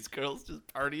 there's all these girls just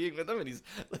partying with him, and he's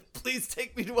like, "Please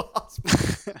take me to a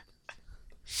hospital."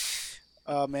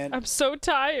 Oh, man. I'm so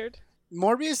tired.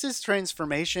 Morbius's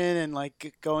transformation and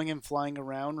like going and flying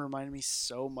around reminded me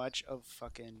so much of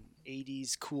fucking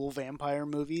 80s cool vampire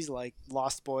movies like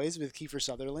Lost Boys with Kiefer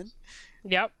Sutherland.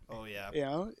 Yep. Oh yeah. You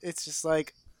know, it's just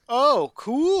like, oh,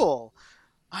 cool.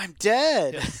 I'm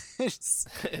dead. Yeah.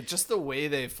 Just the way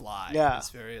they fly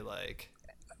is very like,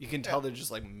 you can tell they're just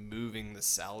like moving the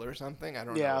cell or something. I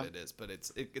don't know what it is, but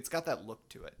it's got that look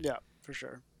to it. Yeah, for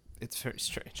sure. It's very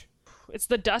strange. It's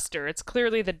the duster. It's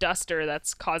clearly the duster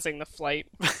that's causing the flight.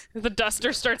 The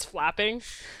duster starts flapping.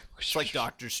 It's like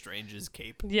Doctor Strange's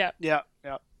cape. Yeah. Yeah.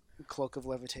 Cloak of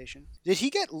levitation. Did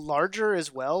he get larger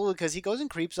as well? Because he goes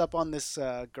and creeps up on this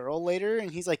girl later,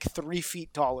 and he's like 3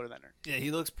 feet taller than her. Yeah,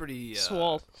 he looks pretty...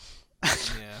 swole.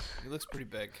 Yeah, he looks pretty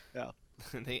big. Yeah.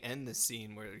 They end the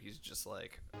scene where he's just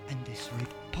like... And as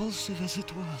repulsive as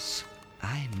it was,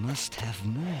 I must have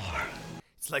more.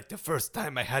 It's like the first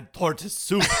time I had tortoise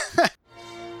soup.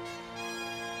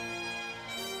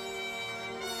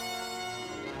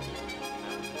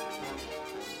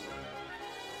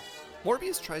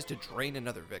 Morbius tries to drain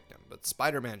another victim, but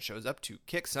Spider-Man shows up to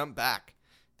kick some back.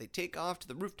 They take off to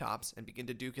the rooftops and begin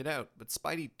to duke it out, but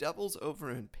Spidey doubles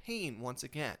over in pain once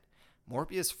again.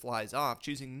 Morbius flies off,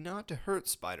 choosing not to hurt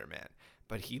Spider-Man,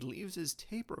 but he leaves his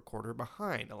tape recorder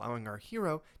behind, allowing our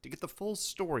hero to get the full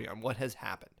story on what has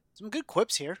happened. Some good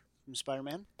quips here from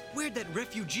Spider-Man. Where'd that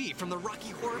refugee from the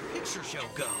Rocky Horror Picture Show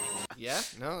go? Yeah,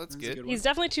 no, that's good. He's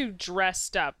definitely too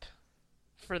dressed up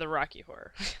for the Rocky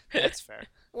Horror. That's fair.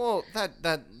 Well,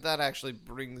 that actually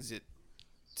brings it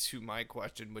to my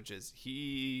question, which is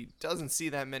he doesn't see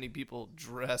that many people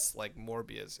dressed like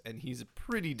Morbius, and he's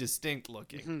pretty distinct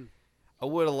looking. Mm-hmm. I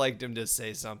would have liked him to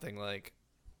say something like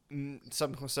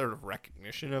some sort of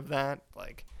recognition of that.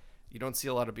 Like, you don't see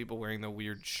a lot of people wearing the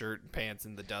weird shirt and pants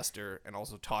and the duster and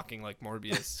also talking like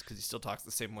Morbius because he still talks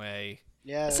the same way.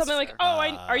 Yeah, something like, fair.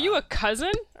 are you a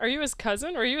cousin? Are you his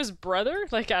cousin? Are you his brother?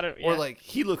 Like, I don't. Yeah. Or like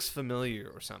he looks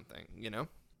familiar or something, you know?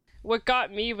 What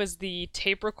got me was the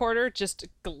tape recorder just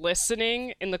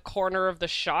glistening in the corner of the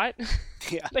shot.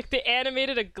 Yeah. Like they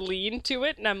animated a gleam to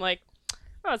it, and I'm like,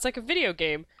 oh, it's like a video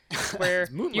game where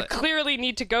you clearly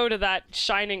need to go to that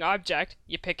shining object.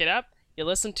 You pick it up, you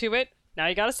listen to it. Now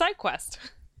you got a side quest.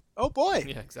 Oh boy.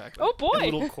 Yeah, exactly. Oh boy. A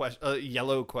little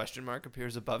yellow question mark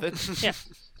appears above it. Yeah.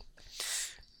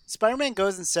 Spider-Man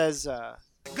goes and says,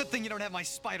 Good thing you don't have my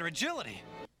spider agility.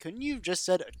 couldn't you have just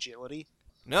said agility?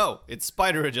 No, it's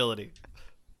spider agility.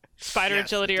 Spider Yes,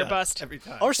 agility it or does, bust. every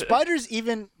time. Are spiders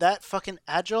even that fucking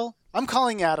agile? I'm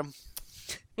calling Adam.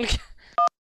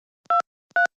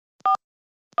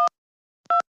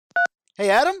 Hey,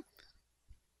 Adam?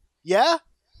 Yeah?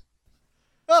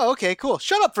 Oh, okay, cool.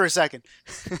 Shut up for a second.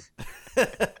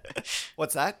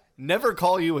 What's that? Never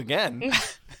call you again.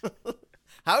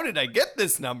 How did I get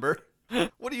this number?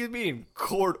 What do you mean?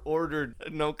 Court ordered,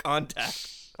 no contact.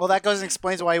 Well, that goes and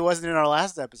explains why he wasn't in our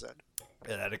last episode.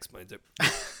 Yeah, that explains it.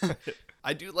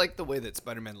 I do like the way that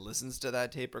Spider-Man listens to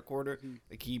that tape recorder.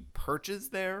 Like, he perches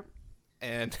there,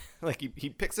 and like he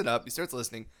picks it up, he starts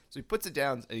listening, so he puts it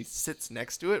down, and he sits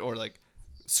next to it, or like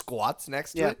squats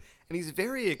next to it, and he's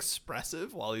very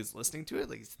expressive while he's listening to it.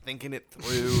 Like, he's thinking it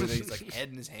through, and then he's like head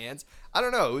in his hands. I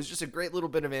don't know. It was just a great little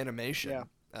bit of animation. Yeah.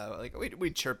 Like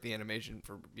we chirp the animation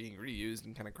for being reused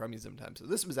and kind of crummy sometimes. So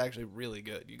this was actually really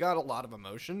good. You got a lot of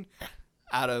emotion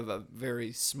out of a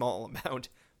very small amount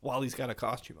while he's got a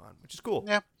costume on, which is cool.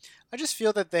 Yeah. I just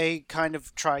feel that they kind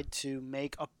of tried to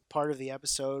make a part of the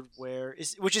episode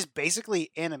which is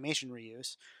basically animation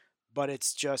reuse, but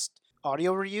it's just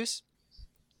audio reuse.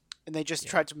 And they just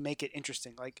tried to make it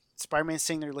interesting. Like, Spider-Man's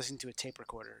sitting there listening to a tape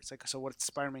recorder. It's like, so what's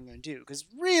Spider-Man going to do? Because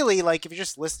really, like, if you're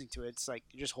just listening to it, it's like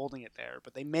you're just holding it there.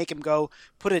 But they make him go,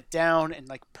 put it down, and,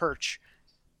 like, perch.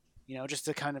 You know, just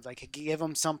to kind of, like, give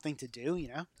him something to do, you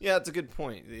know? Yeah, it's a good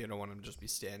point. You don't want him to just be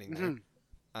standing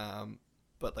there.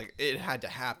 But, like, it had to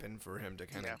happen for him to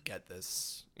kind of get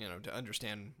this, you know, to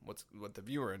understand what the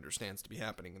viewer understands to be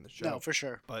happening in the show. No, for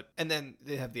sure. And then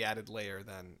they have the added layer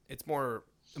then. It's more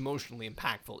emotionally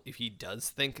impactful if he does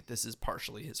think this is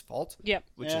partially his fault. Yep.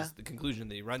 Which is the conclusion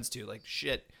that he runs to. Like,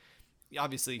 shit.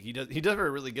 Obviously, he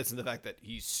never really gets into the fact that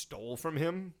he stole from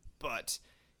him, but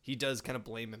he does kind of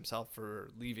blame himself for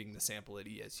leaving the sample at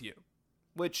ESU.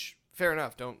 Which, fair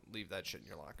enough. Don't leave that shit in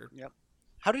your locker. Yep.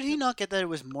 How did he not get that it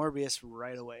was Morbius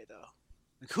right away, though?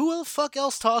 Like, who the fuck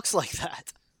else talks like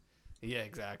that? Yeah,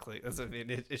 exactly. I mean,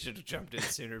 it should have jumped in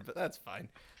sooner, but that's fine.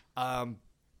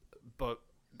 But,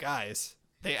 guys,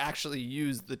 they actually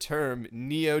used the term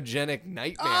neogenic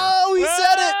nightmare. Oh, he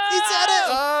said it! He said it!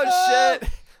 Oh, shit!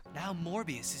 Now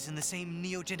Morbius is in the same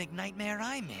neogenic nightmare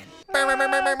I'm in.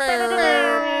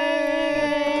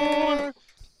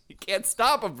 can't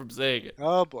stop him from saying it.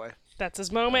 Oh boy. That's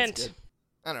his moment. That's good.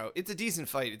 I don't know. It's a decent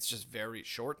fight. It's just very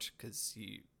short because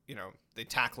they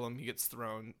tackle him. He gets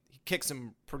thrown. He kicks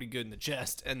him pretty good in the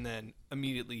chest, and then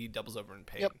immediately he doubles over in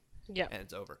pain. Yep. And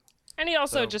it's over. And he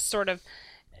also just sort of,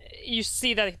 you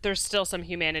see that there's still some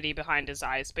humanity behind his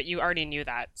eyes, but you already knew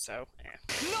that, so.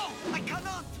 No, I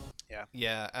cannot.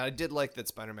 Yeah, I did like that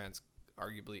Spider-Man's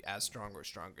arguably as strong or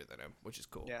stronger than him, which is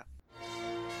cool. Yeah.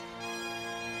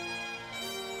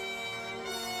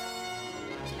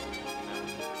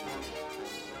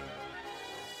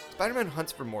 Spider-Man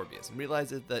hunts for Morbius and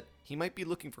realizes that he might be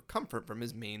looking for comfort from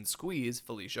his main squeeze,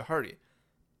 Felicia Hardy.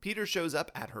 Peter shows up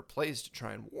at her place to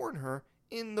try and warn her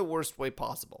in the worst way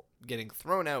possible, getting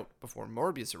thrown out before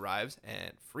Morbius arrives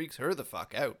and freaks her the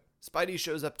fuck out. Spidey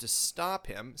shows up to stop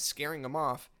him, scaring him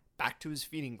off back to his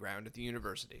feeding ground at the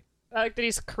university. I like that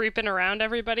he's creeping around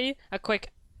everybody. A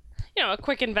quick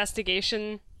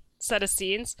investigation set of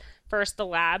scenes. First, the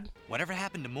lab. Whatever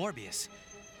happened to Morbius?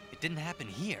 It didn't happen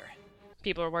here.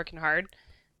 People are working hard.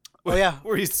 Oh yeah.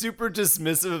 Where he's super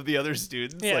dismissive of the other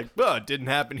students. Yeah. Like, oh, it didn't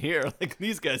happen here. Like,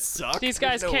 these guys suck. These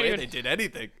guys There's no can't way even- they did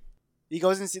anything. He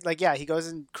goes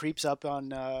and creeps up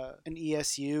on an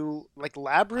ESU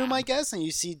lab room, I guess, and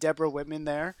you see Deborah Whitman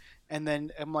there, and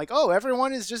then I'm like, oh,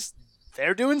 everyone is just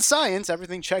they're doing science,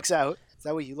 everything checks out. Is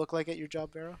that what you look like at your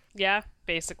job, Vero? Yeah,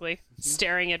 basically.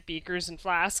 Staring at beakers and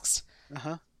flasks.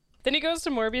 Uh-huh. Then he goes to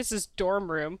Morbius's dorm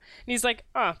room, and he's like,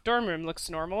 dorm room looks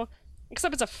normal.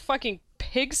 Except it's a fucking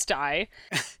pigsty.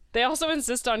 They also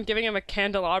insist on giving him a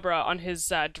candelabra on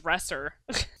his dresser.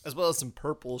 As well as some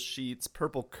purple sheets,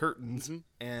 purple curtains,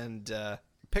 and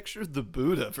picture the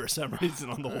Buddha for some reason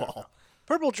on the wall.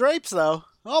 Purple drapes, though.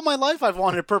 All my life I've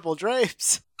wanted purple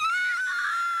drapes.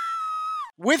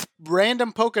 With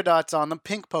random polka dots on them,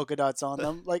 pink polka dots on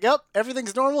them.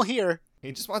 Everything's normal here.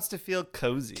 He just wants to feel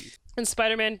cozy. And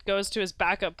Spider-Man goes to his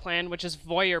backup plan, which is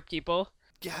voyeur people.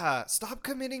 Yeah, stop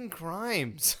committing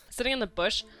crimes. Sitting in the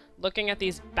bush, looking at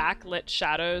these backlit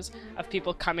shadows of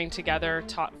people coming together.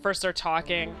 First they're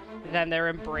talking, then they're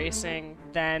embracing,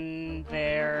 then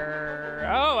they're...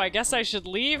 Oh, I guess I should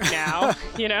leave now,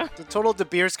 The total De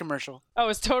Beers commercial. Oh,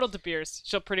 it's total De Beers.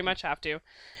 She'll pretty much have to.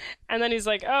 And then he's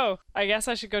like, oh, I guess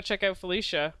I should go check out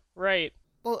Felicia. Right.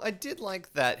 Well, I did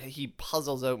like that he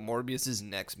puzzles out Morbius's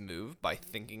next move by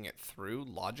thinking it through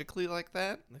logically like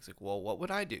that. He's like, well, what would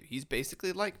I do? He's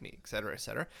basically like me, etc.,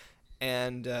 etc.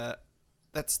 And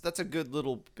that's a good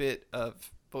little bit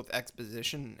of both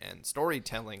exposition and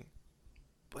storytelling.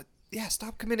 But yeah,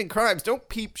 stop committing crimes. Don't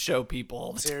peep show people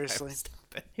all the Seriously. time. Stop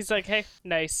it. He's like, hey,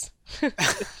 nice.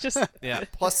 Just Yeah.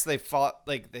 Plus, they fought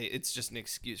it's just an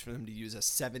excuse for them to use a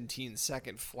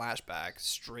 17-second flashback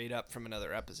straight up from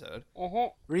another episode.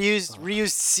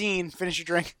 Reused scene. Finish your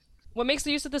drink. What makes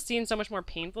the use of the scene so much more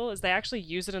painful is they actually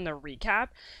use it in the recap.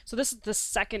 So this is the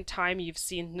second time you've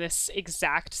seen this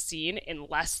exact scene in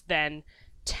less than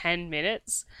 10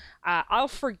 minutes. I'll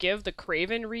forgive the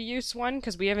Kraven reuse one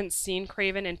because we haven't seen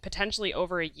Kraven in potentially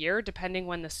over a year, depending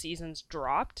when the season's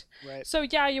dropped. Right. So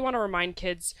yeah, you want to remind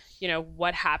kids,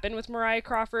 what happened with Mariah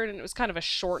Crawford, and it was kind of a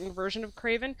shortened version of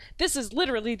Kraven. This is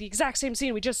literally the exact same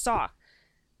scene we just saw.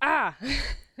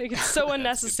 It's so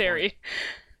unnecessary.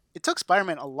 It took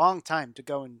Spider-Man a long time to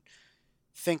go and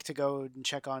think to go and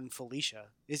check on Felicia.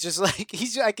 It's just like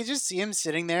I could just see him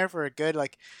sitting there for a good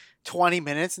 20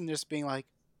 minutes and just being like,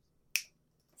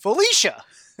 Felicia,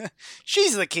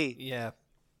 she's the key. Yeah.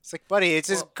 It's like, buddy, it's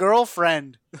his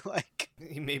girlfriend.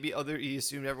 He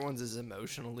assumed everyone's as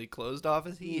emotionally closed off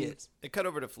as he is. They cut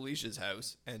over to Felicia's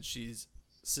house, and she's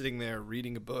sitting there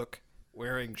reading a book,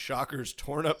 wearing Shocker's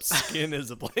torn up skin as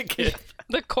a blanket.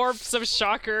 The corpse of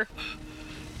Shocker.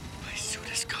 My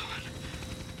suit is gone.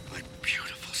 My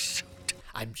beautiful suit.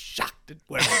 I'm shocked at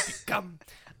where I've become.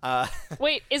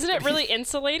 Wait, isn't it really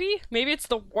insulating? Maybe it's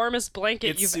the warmest blanket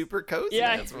It's you've... super cozy.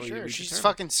 Yeah, that's what Sure, we she's determined.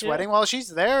 fucking sweating while she's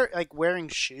there, wearing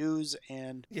shoes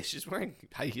and... Yeah, she's wearing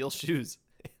high heel shoes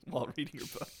while reading her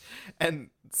book.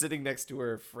 And sitting next to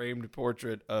her framed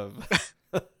portrait of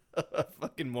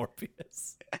fucking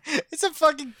Morbius. It's a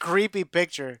fucking creepy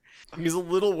picture. He's a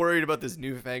little worried about this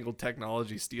newfangled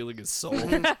technology stealing his soul.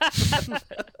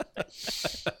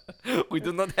 We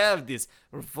do not have this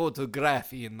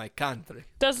photography in my country.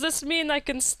 Does this mean I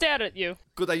can stare at you?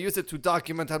 Could I use it to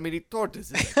document how many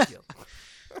tortoises I kill?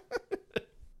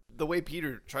 The way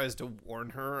Peter tries to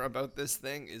warn her about this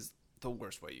thing is the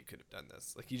worst way you could have done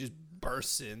this. He just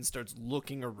bursts in, starts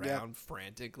looking around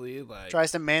frantically,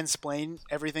 Tries to mansplain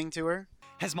everything to her.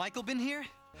 Has Michael been here?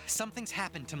 Something's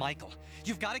happened to Michael.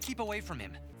 You've got to keep away from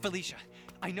him. Felicia,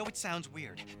 I know it sounds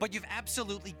weird, but you've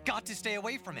absolutely got to stay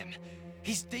away from him.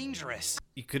 He's dangerous.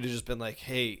 You could have just been like,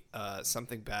 hey,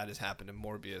 something bad has happened to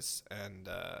Morbius, and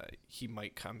he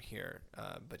might come here,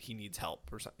 but he needs help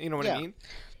or something. You know what I mean?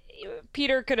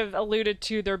 Peter could have alluded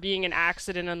to there being an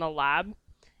accident in the lab,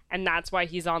 and that's why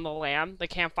he's on the lam. They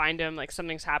can't find him, like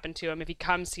something's happened to him. If he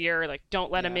comes here, like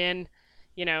don't let him in,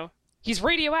 you know. He's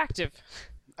radioactive.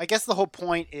 I guess the whole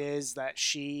point is that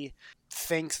she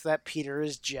thinks that Peter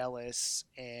is jealous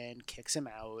and kicks him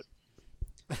out.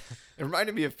 It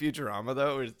reminded me of Futurama,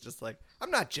 though. It's just like,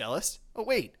 I'm not jealous. Oh,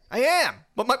 wait, I am.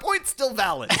 But my point's still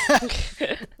valid.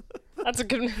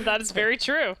 That is very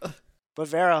true. But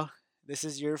Vera, this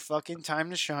is your fucking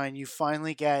time to shine. You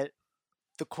finally get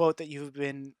the quote that you've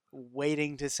been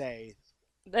waiting to say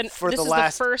And for this the is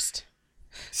last the first,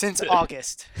 since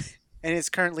August, and it's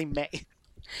currently May.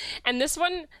 and this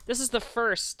is the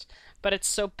first, but it's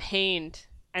so pained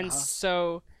and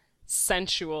so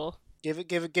sensual. Give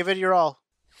it your all.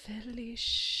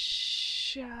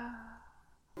 Felicia.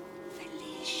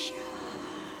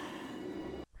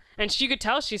 And you could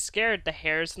tell she's scared. The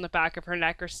hairs on the back of her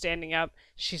neck are standing up.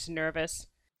 She's nervous.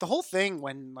 The whole thing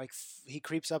when like he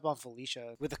creeps up on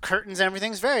Felicia with the curtains and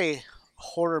everything's very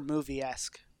horror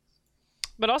movie-esque.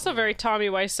 But also very Tommy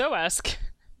Wiseau-esque.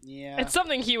 Yeah. It's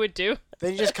something he would do.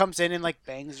 Then he just comes in and like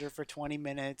bangs her for 20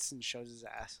 minutes and shows his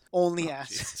ass. Only ass.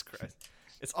 Jesus Christ.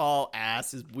 It's all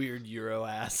ass, his weird Euro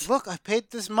ass. Look, I paid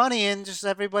this money and just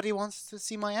everybody wants to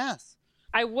see my ass.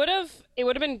 It would have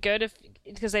been good if,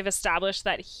 because they've established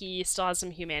that he still has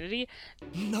some humanity,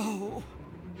 No.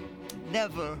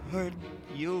 Never hurt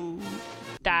you.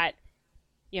 that,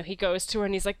 you know, he goes to her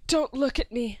and he's like, don't look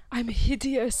at me, I'm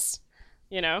hideous,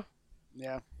 you know,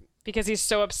 Yeah. because he's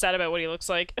so upset about what he looks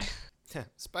like.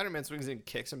 Spider-Man swings in and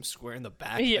kicks him square in the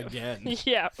back Yeah. again.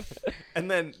 Yeah. And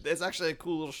then there's actually a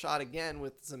cool little shot again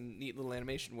with some neat little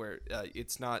animation where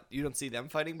it's not, you don't see them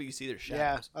fighting, but you see their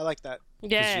Yeah, shadows. I like that.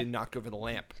 Because Yeah. she knocked over the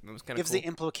lamp. It was kind of Gives cool. the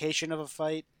implication of a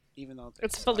fight, even though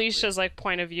It's not really. Felicia's, like,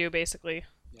 point of view, basically.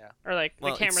 Yeah. Or, like,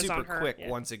 Well, the camera's it's super on her. quick. Yeah.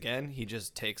 Once again, he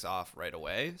just takes off right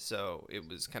away. So it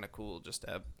was kind of cool just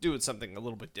to do something a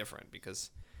little bit different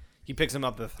because he picks him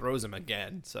up and throws him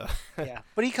again. So Yeah.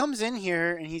 But he comes in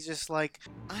here and he's just like,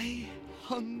 I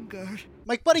hunger.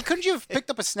 Like, buddy, couldn't you have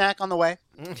picked up a snack on the way?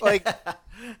 Like,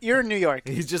 you're in New York.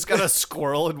 he's just got a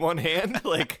squirrel in one hand.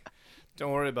 Like,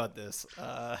 don't worry about this.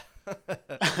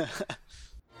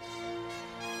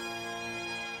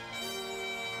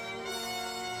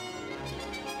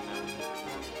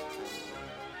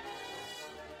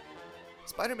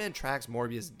 Spider-Man tracks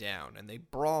Morbius down, and they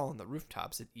brawl on the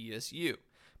rooftops at ESU.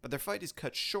 But their fight is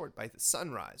cut short by the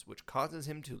sunrise, which causes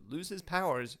him to lose his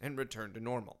powers and return to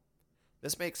normal.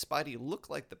 This makes Spidey look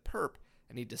like the perp,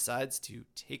 and he decides to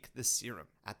take the serum.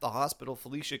 At the hospital,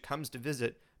 Felicia comes to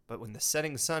visit, but when the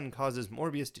setting sun causes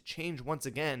Morbius to change once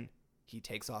again, he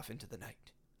takes off into the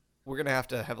night. We're going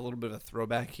to have a little bit of a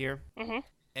throwback here,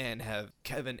 and have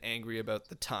Kevin angry about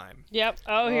the time. Yep.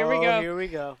 Oh, here we go. Here we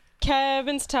go.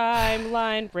 Kevin's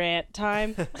timeline rant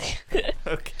time.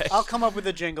 Okay. I'll come up with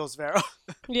the jingles, Vero.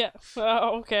 Yeah.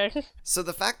 Oh, okay. So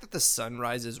the fact that the sun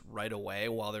rises right away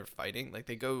while they're fighting, like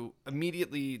they go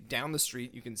immediately down the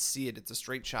street, you can see it. It's a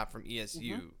straight shot from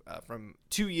ESU, from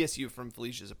ESU from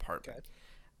Felicia's apartment. Okay.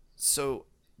 So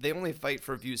they only fight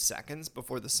for a few seconds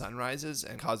before the sun rises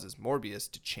and causes Morbius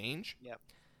to change. Yep.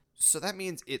 So that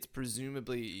means it's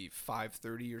presumably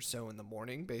 5:30 or so in the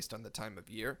morning based on the time of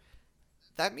year.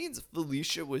 That means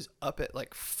Felicia was up at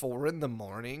like 4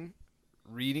 a.m.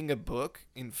 reading a book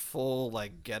in full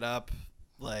like get up.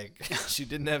 Like she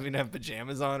didn't even have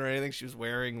pajamas on or anything. She was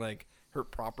wearing like her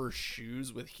proper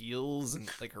shoes with heels and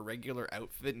like her regular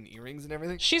outfit and earrings and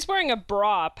everything. She's wearing a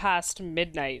bra past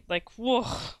midnight. Like, whoa.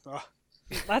 Oh.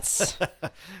 That's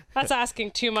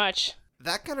asking too much.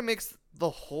 That kind of makes the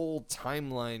whole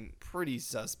timeline pretty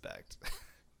suspect.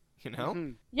 You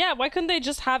know? Yeah, why couldn't they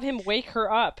just have him wake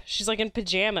her up? She's like in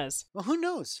pajamas. Well, who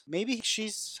knows? Maybe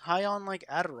she's high on like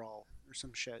Adderall or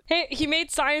some shit. Hey, he made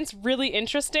science really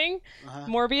interesting.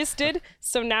 Morbius did.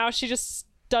 So now she just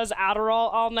does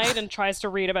Adderall all night and tries to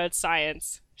read about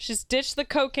science. She's ditched the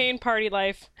cocaine party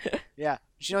life. Yeah.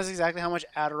 She knows exactly how much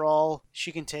Adderall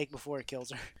she can take before it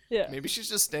kills her. Yeah. Maybe she's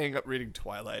just staying up reading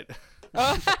Twilight.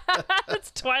 Oh,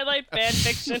 it's Twilight fan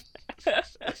fiction.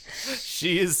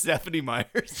 She is Stephanie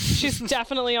Myers. She's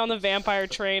definitely on the vampire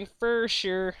train, for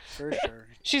sure. For sure.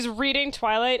 She's reading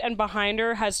Twilight, and behind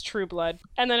her has True Blood.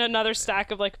 And then another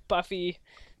stack of, like, Buffy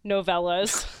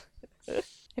novellas.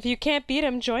 If you can't beat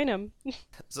him, join him.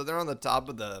 So they're on the top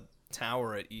of the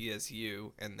tower at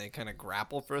ESU, and they kind of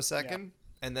grapple for a second,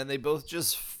 and then they both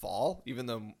just fall, even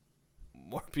though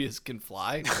Morbius can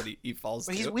fly, but he falls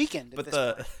But too. he's weakened at But this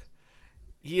point.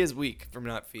 He is weak from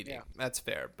not feeding. Yeah. That's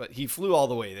fair. But he flew all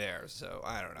the way there, so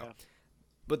I don't know. Yeah.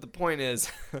 But the point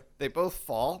is, they both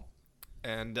fall,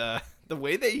 and the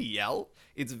way they yell,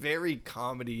 it's very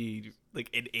comedy, like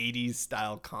an 80s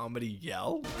style comedy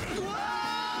yell.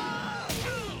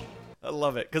 I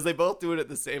love it, because they both do it at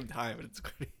the same time, and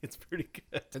it's pretty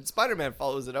good. And Spider-Man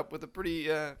follows it up with a pretty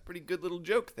good little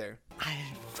joke there.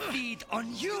 I'll feed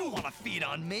on you. You don't want to feed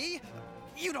on me.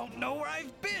 You don't know where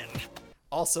I've been.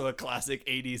 Also a classic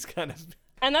 80s kind of...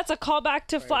 And that's a callback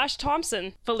to Flash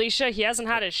Thompson. Felicia, he hasn't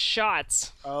had his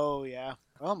shots. Oh, yeah.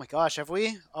 Oh, my gosh. Have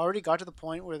we already got to the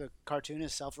point where the cartoon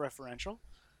is self-referential?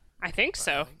 I think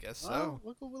so. I guess so.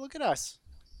 Oh, look at us.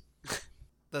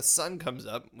 The sun comes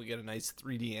up. We get a nice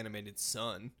 3D animated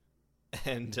sun.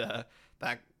 And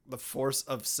the force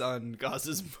of sun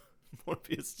causes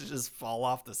Morbius to just fall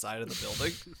off the side of the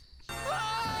building.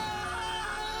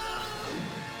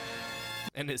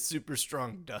 And his super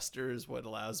strong duster is what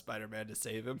allows Spider-Man to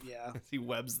save him. Yeah. He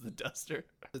webs the duster.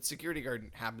 The security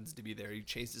guard happens to be there. He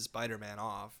chases Spider-Man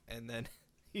off, and then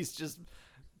he's just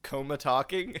coma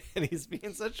talking, and he's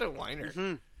being such a whiner.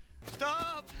 Mm-hmm.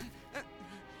 Stop!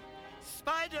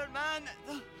 Spider-Man!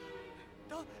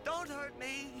 Don't hurt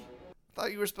me!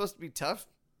 Thought you were supposed to be tough,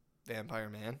 Vampire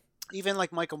Man. Even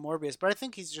like Michael Morbius, but I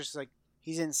think he's just like,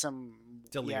 he's in some...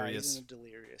 Delirious. Yeah, he's in a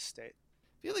delirious state.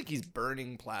 I feel like he's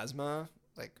burning plasma,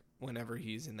 like, whenever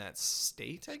he's in that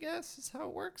state, I guess, is how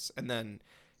it works. And then...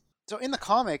 So in the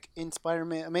comic, in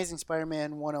Spider-Man, Amazing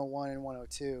Spider-Man 101 and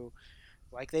 102,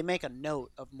 like, they make a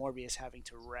note of Morbius having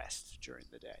to rest during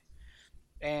the day.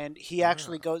 And he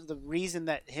actually goes, the reason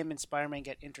that him and Spider-Man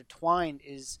get intertwined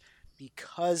is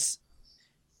because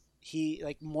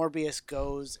Morbius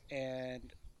goes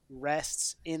and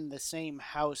rests in the same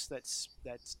house that's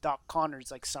Doc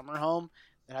Connor's, like, summer home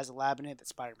that has a lab in it that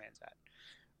Spider-Man's at.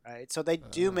 Right? So they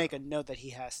do make a note that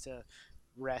he has to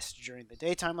rest during the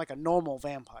daytime like a normal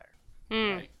vampire.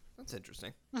 Right. That's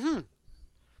interesting. Mm-hmm.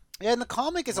 Yeah, and the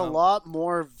comic is a lot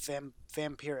more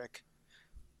vampiric.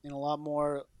 And a lot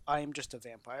more, I am just a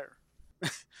vampire.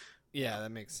 Yeah, that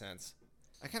makes sense.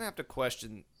 I kind of have to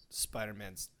question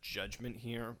Spider-Man's judgment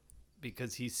here,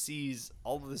 because he sees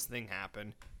all of this thing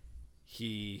happen.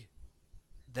 He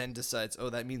then decides, oh,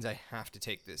 that means I have to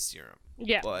take this serum.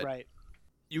 Yeah. But Right.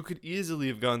 you could easily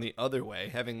have gone the other way,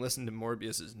 having listened to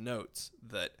Morbius's notes,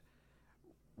 that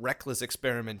reckless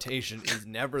experimentation is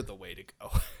never the way to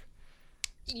go.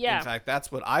 Yeah. In fact,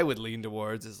 that's what I would lean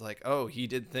towards, is like, oh, he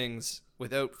did things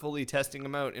without fully testing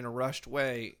them out in a rushed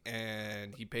way,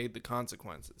 and he paid the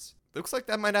consequences. Looks like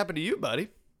that might happen to you, buddy.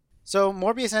 So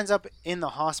Morbius ends up in the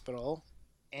hospital,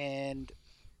 and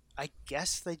I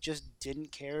guess they just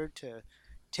didn't care to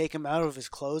take him out of his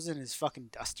clothes and his fucking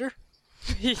duster.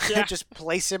 Yeah. Just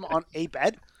place him on a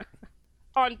bed.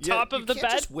 On top of the you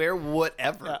can't bed. just wear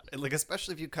whatever. Yeah. Like,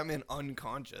 especially if you come in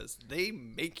unconscious. They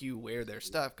make you wear their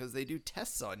stuff because they do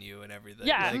tests on you and everything.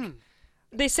 Yeah. Like,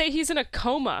 They say he's in a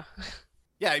coma.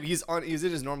 yeah, he's in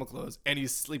his normal clothes, and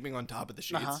he's sleeping on top of the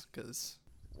sheets, because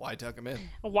why tuck him in?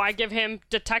 Why give him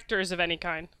detectors of any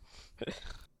kind?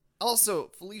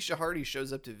 Also, Felicia Hardy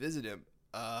shows up to visit him,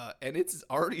 and it's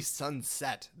already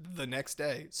sunset the next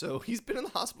day. So he's been in the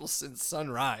hospital since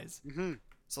sunrise. Mm-hmm.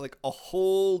 So, like, a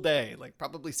whole day, like,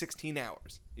 probably 16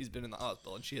 hours, he's been in the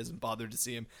hospital, and she hasn't bothered to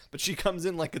see him. But she comes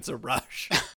in like it's a rush.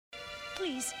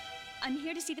 Please, I'm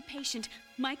here to see the patient,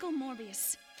 Michael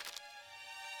Morbius.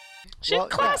 She had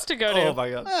class to go to. Oh, my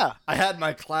God. Yeah. I had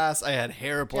my class. I had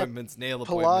hair appointments, nail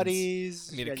appointments.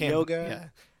 Pilates, I mean, you I got can't, yoga. Yeah.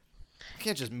 I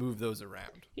can't just move those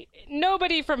around.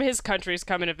 Nobody from his country's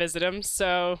coming to visit him,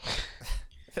 so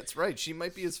That's right. She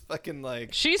might be his fucking,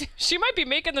 like... she might be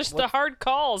making the hard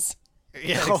calls.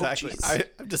 Yeah, Oh, exactly. jeez.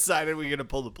 I've decided we're going to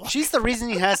pull the plug. She's the reason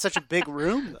he has such a big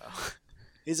room, though.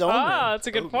 His own Oh, room. that's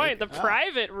a good point. maybe. The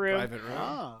private room. Private room.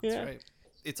 Ah. That's Yeah. right.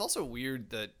 It's also weird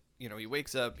that, you know, he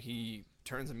wakes up, he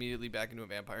turns immediately back into a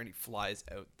vampire, and he flies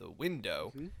out the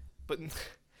window. Mm-hmm. But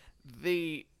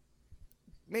they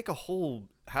make a whole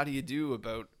how do you do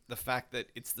about the fact that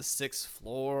it's the 6th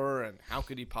floor, and how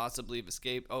could he possibly have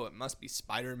escaped? Oh, it must be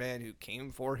Spider-Man who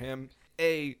came for him.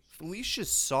 Felicia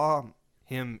saw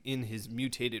him in his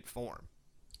mutated form,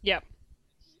 Yep.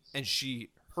 and she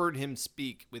heard him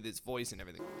speak with his voice and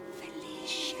everything.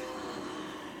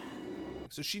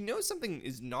 So she knows something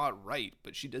is not right,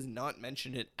 but she does not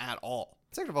mention it at all.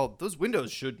 Second of all, those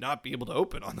windows should not be able to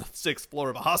open on the 6th floor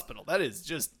of a hospital. That is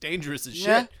just dangerous as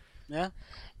Yeah. shit. Yeah.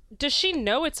 Does she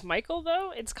know it's Michael,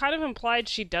 though? It's kind of implied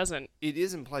she doesn't. It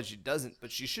is implied she doesn't, but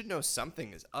she should know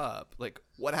something is up. Like,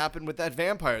 what happened with that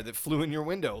vampire that flew in your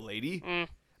window, lady?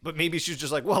 But maybe she's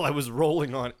just like, well, I was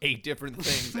rolling on 8 different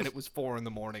things and it was 4 in the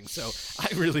morning, so I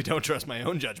really don't trust my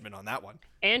own judgment on that one.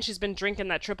 And she's been drinking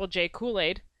that Triple J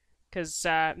Kool-Aid because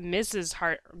Ms.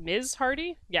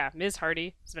 Hardy? Yeah, Ms.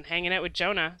 Hardy has been hanging out with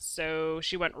Jonah, so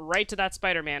she went right to that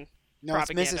Spider-Man No,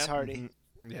 propaganda. it's Mrs. Hardy.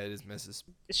 Mm-hmm. Yeah, it is Mrs.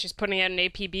 She's putting out an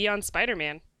APB on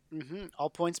Spider-Man. Mm-hmm. All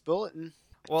points bulletin.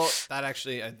 Well, that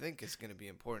actually, I think, is going to be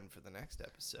important for the next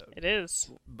episode. It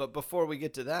is. But before we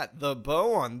get to that, the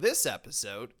bow on this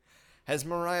episode has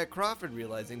Mariah Crawford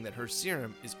realizing that her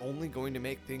serum is only going to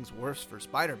make things worse for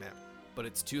Spider-Man. But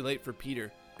it's too late for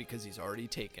Peter because he's already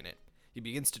taken it. He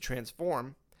begins to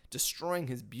transform, destroying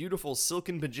his beautiful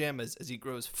silken pajamas as he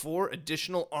grows 4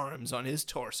 additional arms on his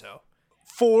torso.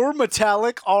 4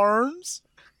 metallic arms?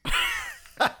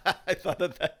 I thought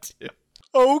of that too.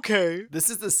 Okay. This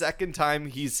is the second time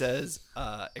he says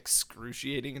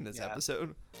excruciating in this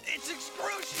episode. It's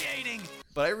excruciating!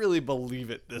 But I really believe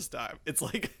it this time. It's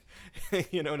like,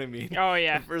 you know what I mean? Oh,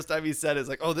 yeah. The first time he said it, it's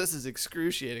like, oh, this is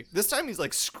excruciating. This time he's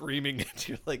like screaming at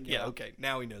you like, yeah, okay,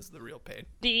 now he knows the real pain.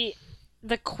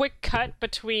 The quick cut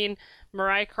between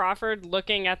Mariah Crawford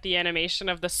looking at the animation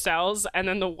of the cells and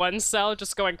then the one cell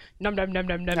just going num num num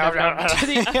num num num num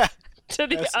to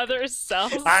the other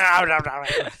cells.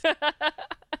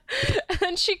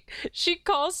 And she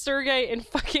calls Sergey in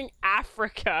fucking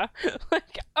Africa.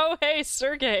 Like, oh hey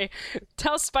Sergey,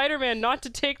 tell Spider-Man not to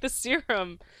take the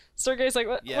serum. Sergey's like,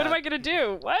 what am I gonna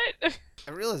do? What?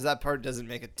 I realize that part doesn't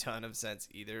make a ton of sense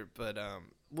either, but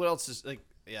what else is like?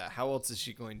 Yeah, how else is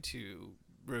she going to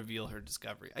reveal her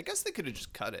discovery? I guess they could have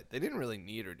just cut it. They didn't really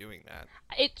need her doing that.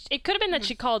 It could have been that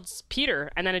she called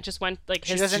Peter and then it just went like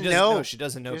She doesn't know. She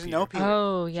doesn't know. She doesn't know Peter.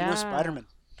 Oh yeah. She knows Spider-Man.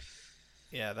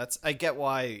 Yeah, I get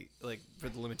why, like, for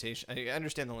the limitation, I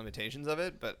understand the limitations of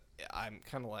it, but I'm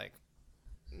kind of like,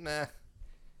 nah.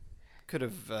 You could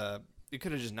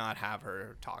have just not have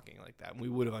her talking like that, and we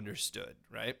would have understood,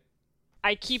 right?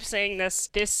 I keep saying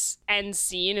this end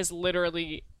scene is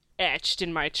literally etched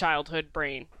in my childhood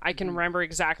brain. I can remember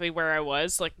exactly where I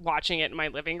was, like, watching it in my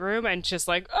living room, and just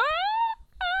like, oh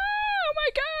my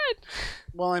god!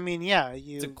 Well, I mean, yeah,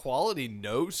 It's a quality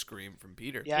no scream from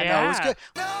Peter. Yeah, no, it was good.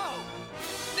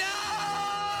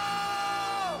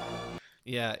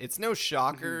 Yeah, it's no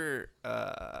Shocker,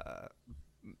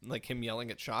 like him yelling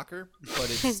at Shocker, but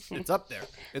it's up there.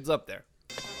 It's up there.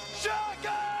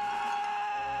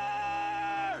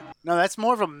 No, that's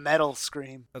more of a metal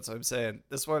scream. That's what I'm saying.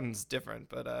 This one's different,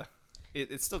 but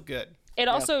it's still good. It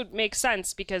also makes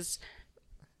sense because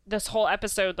this whole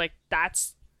episode, like,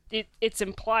 it's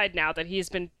implied now that he's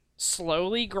been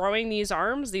slowly growing these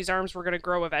arms. These arms were going to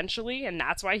grow eventually, and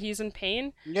that's why he's in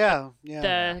pain. Yeah.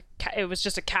 It was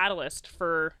just a catalyst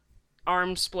for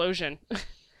arm explosion.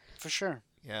 For sure.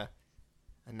 Yeah.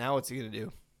 And now what's he going to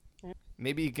do?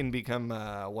 Maybe he can become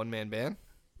a one-man band?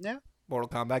 Yeah. Mortal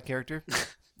Kombat character?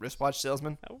 Wristwatch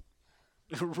salesman? Oh.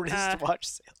 Wristwatch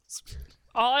sales.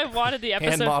 All I wanted the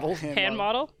episode... Hand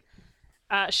model.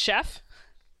 Chef.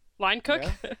 Line cook.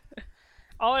 Yeah.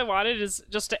 All I wanted is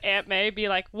just to Aunt May be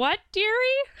like, what,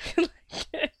 dearie?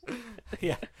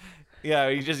 Yeah.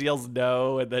 Yeah, he just yells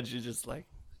no, and then she's just like,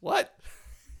 what?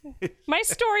 My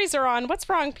stories are on. What's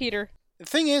wrong, Peter? The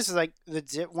thing is, like,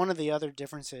 one of the other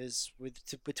differences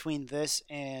between this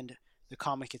and the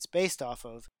comic it's based off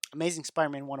of, Amazing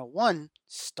Spider-Man 101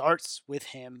 starts with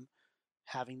him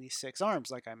having these 6 arms,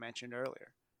 like I mentioned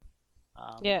earlier.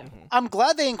 Yeah. I'm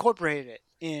glad they incorporated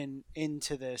it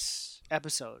into this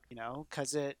episode, you know,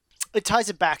 because it ties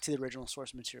it back to the original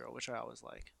source material, which I always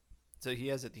like. So he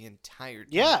has it the entire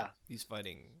time. Yeah. He's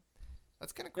fighting.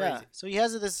 That's kind of crazy. Yeah. So he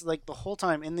has it this, like, the whole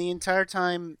time. And the entire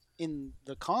time in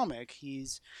the comic,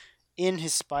 he's in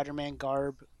his Spider-Man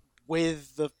garb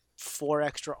with the 4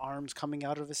 extra arms coming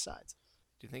out of his sides.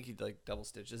 Do you think he, like, double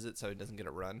stitches it so he doesn't get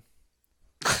a run?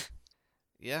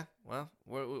 Yeah, well,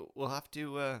 we'll have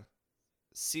to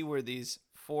see where these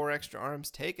 4 extra arms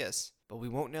take us, but we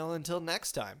won't know until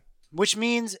next time. Which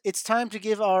means it's time to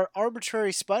give our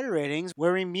arbitrary spider ratings,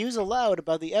 where we muse aloud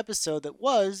about the episode that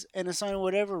was and assign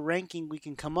whatever ranking we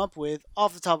can come up with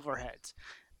off the top of our heads.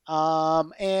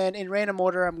 And in random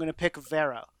order, I'm going to pick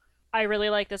Vera. I really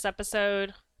like this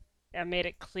episode. I made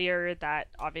it clear that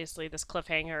obviously this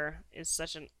cliffhanger is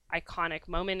such an iconic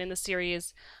moment in the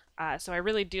series. So I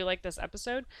really do like this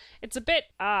episode. It's a bit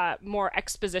more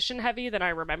exposition heavy than I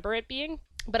remember it being,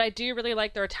 but I do really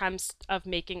like their attempts of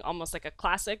making almost like a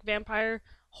classic vampire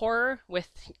horror with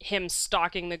him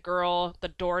stalking the girl, the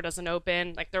door doesn't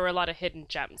open. Like, there were a lot of hidden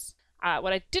gems.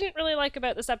 What I didn't really like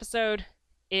about this episode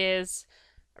is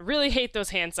I really hate those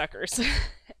hand suckers.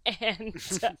 And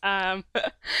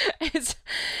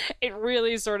it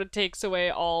really sort of takes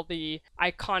away all the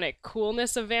iconic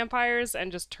coolness of vampires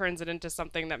and just turns it into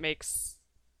something that makes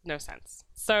no sense.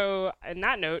 So, in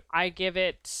that note, I give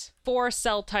it 4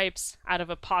 cell types out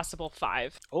of a possible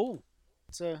 5. Oh,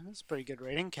 that's a pretty good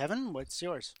rating. Kevin, what's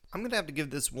yours? I'm gonna have to give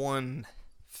this one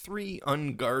 3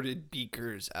 unguarded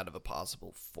beakers out of a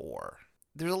possible 4.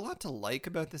 There's a lot to like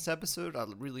about this episode. I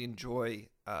really enjoy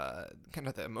kind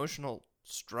of the emotional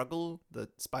struggle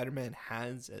that Spider-Man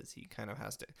has as he kind of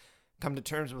has to come to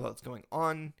terms with what's going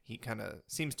on. He kind of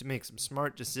seems to make some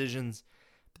smart decisions,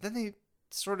 but then they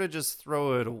sort of just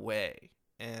throw it away,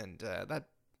 and that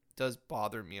does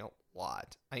bother me a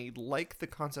lot. I like the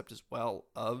concept as well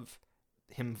of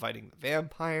him fighting the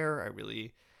vampire. I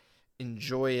really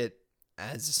enjoy it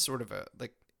as sort of a,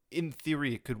 like, in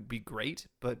theory it could be great,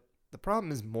 but the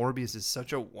problem is Morbius is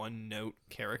such a one-note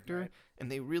character, right, and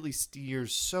they really steer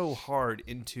so hard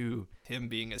into him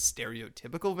being a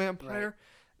stereotypical vampire,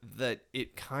 right, that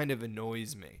it kind of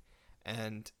annoys me.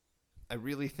 And I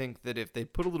really think that if they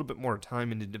put a little bit more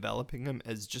time into developing him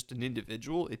as just an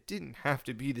individual, it didn't have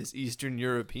to be this Eastern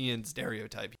European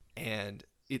stereotype, and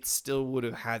it still would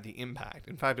have had the impact.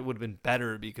 In fact, it would have been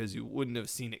better because you wouldn't have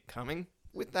seen it coming.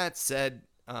 With that said,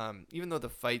 even though the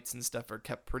fights and stuff are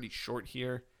kept pretty short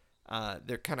here,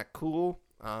 they're kind of cool.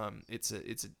 It's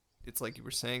like you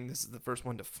were saying, this is the first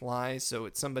one to fly, so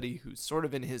it's somebody who's sort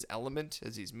of in his element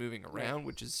as he's moving around, right,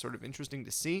 which is sort of interesting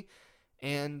to see.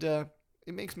 And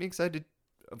it makes me excited,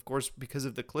 of course, because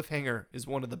of the cliffhanger is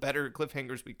one of the better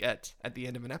cliffhangers we get at the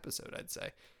end of an episode, I'd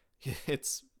say.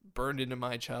 It's burned into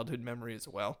my childhood memory as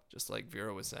well, just like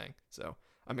Vera was saying. So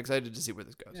I'm excited to see where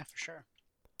this goes. Yeah, for sure.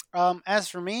 As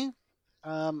for me,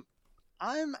 I'm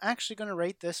actually going to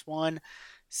rate this one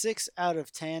 6 out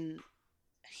of 10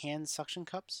 hand suction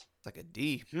cups. It's like a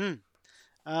D.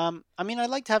 I mean, I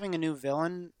liked having a new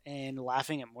villain and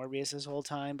laughing at Morbius this whole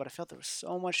time, but I felt there was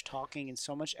so much talking and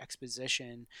so much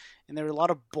exposition, and there were a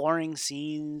lot of boring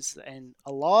scenes and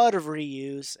a lot of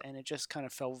reuse, and it just kind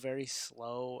of felt very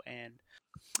slow and,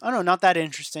 I don't know, not that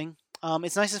interesting.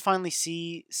 It's nice to finally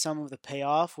see some of the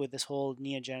payoff with this whole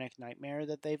neogenic nightmare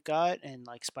that they've got and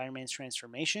like Spider-Man's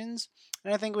transformations,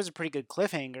 and I think it was a pretty good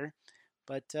cliffhanger,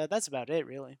 but that's about it,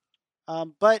 really.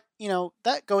 But, you know,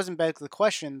 that goes and begs the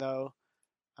question, though.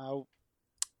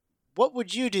 What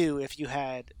would you do if you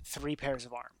had 3 pairs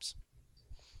of arms?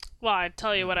 Well, I'd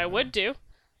tell you what I would do.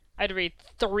 I'd read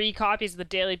 3 copies of the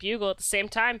Daily Bugle at the same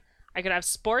time. I could have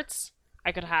sports,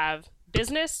 I could have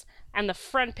business, and the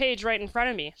front page right in front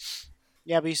of me.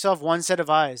 Yeah, but you still have 1 set of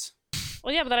eyes.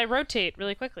 Well, yeah, but then I rotate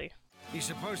really quickly. He's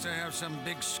supposed to have some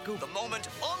big scoop. The moment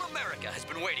all America has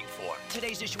been waiting for.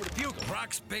 Today's issue of the Bugle.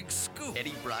 Brock's big scoop.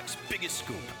 Eddie Brock's biggest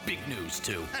scoop. Big news,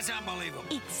 too. That's unbelievable.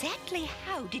 Exactly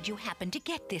how did you happen to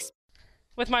get this?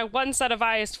 With my 1 set of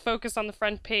eyes focused on the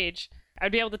front page,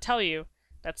 I'd be able to tell you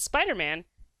that Spider-Man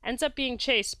ends up being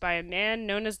chased by a man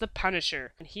known as the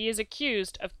Punisher, and he is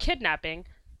accused of kidnapping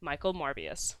Michael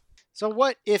Morbius. So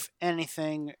what, if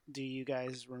anything, do you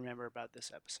guys remember about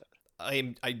this episode?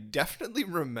 I definitely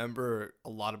remember a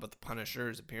lot about the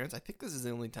Punisher's appearance. I think this is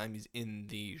the only time he's in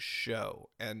the show,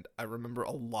 and I remember a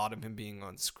lot of him being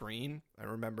on screen. I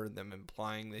remember them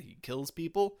implying that he kills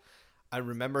people. I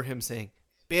remember him saying,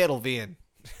 "Battle van,"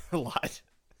 a lot.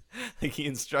 Like, he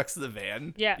instructs the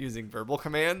van using verbal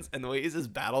commands, and the way he says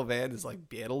battle van is like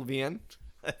battle van.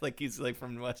 Like he's like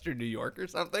from Western New York or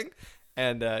something.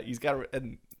 And he's got,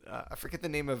 and I forget the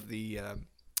name of the,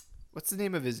 what's the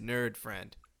name of his nerd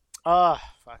friend? Fuck.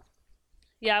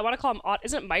 Yeah, I want to call him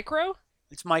isn't it Micro?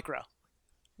 It's Micro.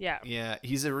 Yeah. Yeah,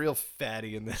 he's a real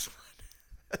fatty in this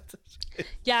one.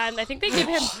 Yeah, and I think they give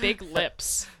him big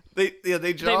lips.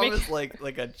 They draw him as like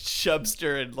a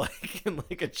chubster in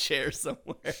a chair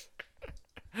somewhere.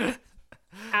 And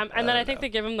then I think they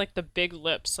give him like the big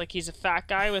lips, like he's a fat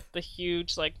guy with the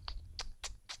huge like,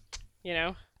 you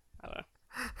know, I don't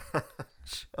know.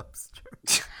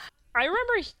 Chubster. I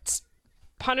remember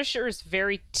Punisher is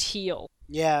very teal.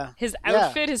 Yeah. His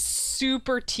outfit is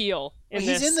super teal in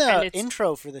this. He's in the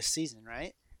intro for this season,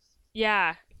 right?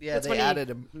 Yeah. Yeah, they added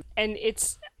him. And it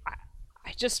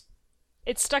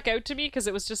stuck out to me because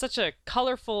it was just such a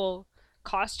colorful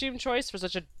costume choice for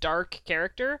such a dark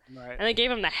character. Right. And they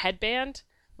gave him the headband,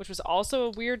 which was also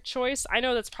a weird choice. I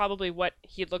know that's probably what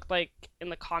he looked like in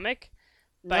the comic.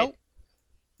 But nope.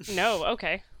 No,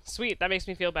 okay. Sweet, that makes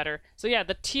me feel better. So yeah,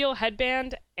 the teal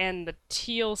headband and the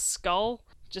teal skull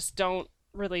just don't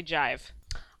really jive.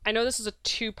 I know this is a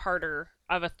 2-parter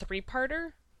of a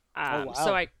 3-parter. Oh, wow.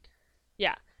 So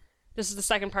this is the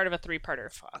second part of a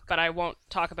 3-parter. Fuck. But I won't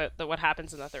talk about what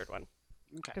happens in the third one.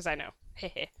 Okay. Because I know.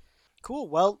 Cool.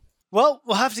 Well,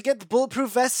 we'll have to get the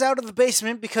bulletproof vests out of the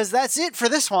basement because that's it for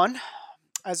this one.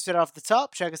 As I said off the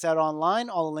top, check us out online.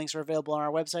 All the links are available on our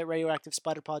website,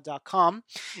 radioactivespiderpod.com.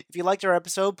 If you liked our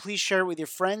episode, please share it with your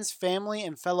friends, family,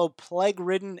 and fellow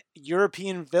plague-ridden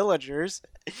European villagers.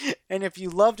 And if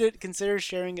you loved it, consider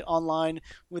sharing it online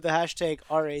with the hashtag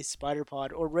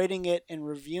RASpiderPod or rating it and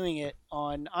reviewing it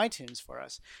on iTunes for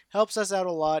us. Helps us out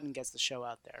a lot and gets the show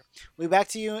out there. We'll be back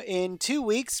to you in 2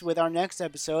 weeks with our next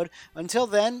episode. Until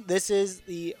then, this is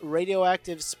the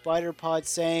Radioactive Spider Pod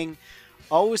saying,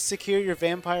 always secure your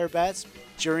vampire bats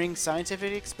during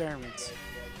scientific experiments.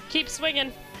 Keep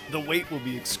swinging. The wait will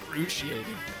be excruciating.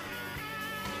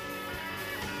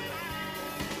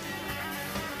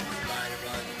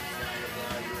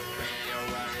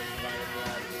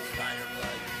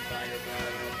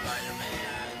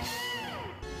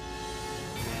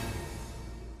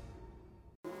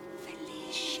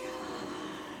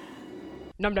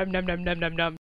 Num num num num num num num.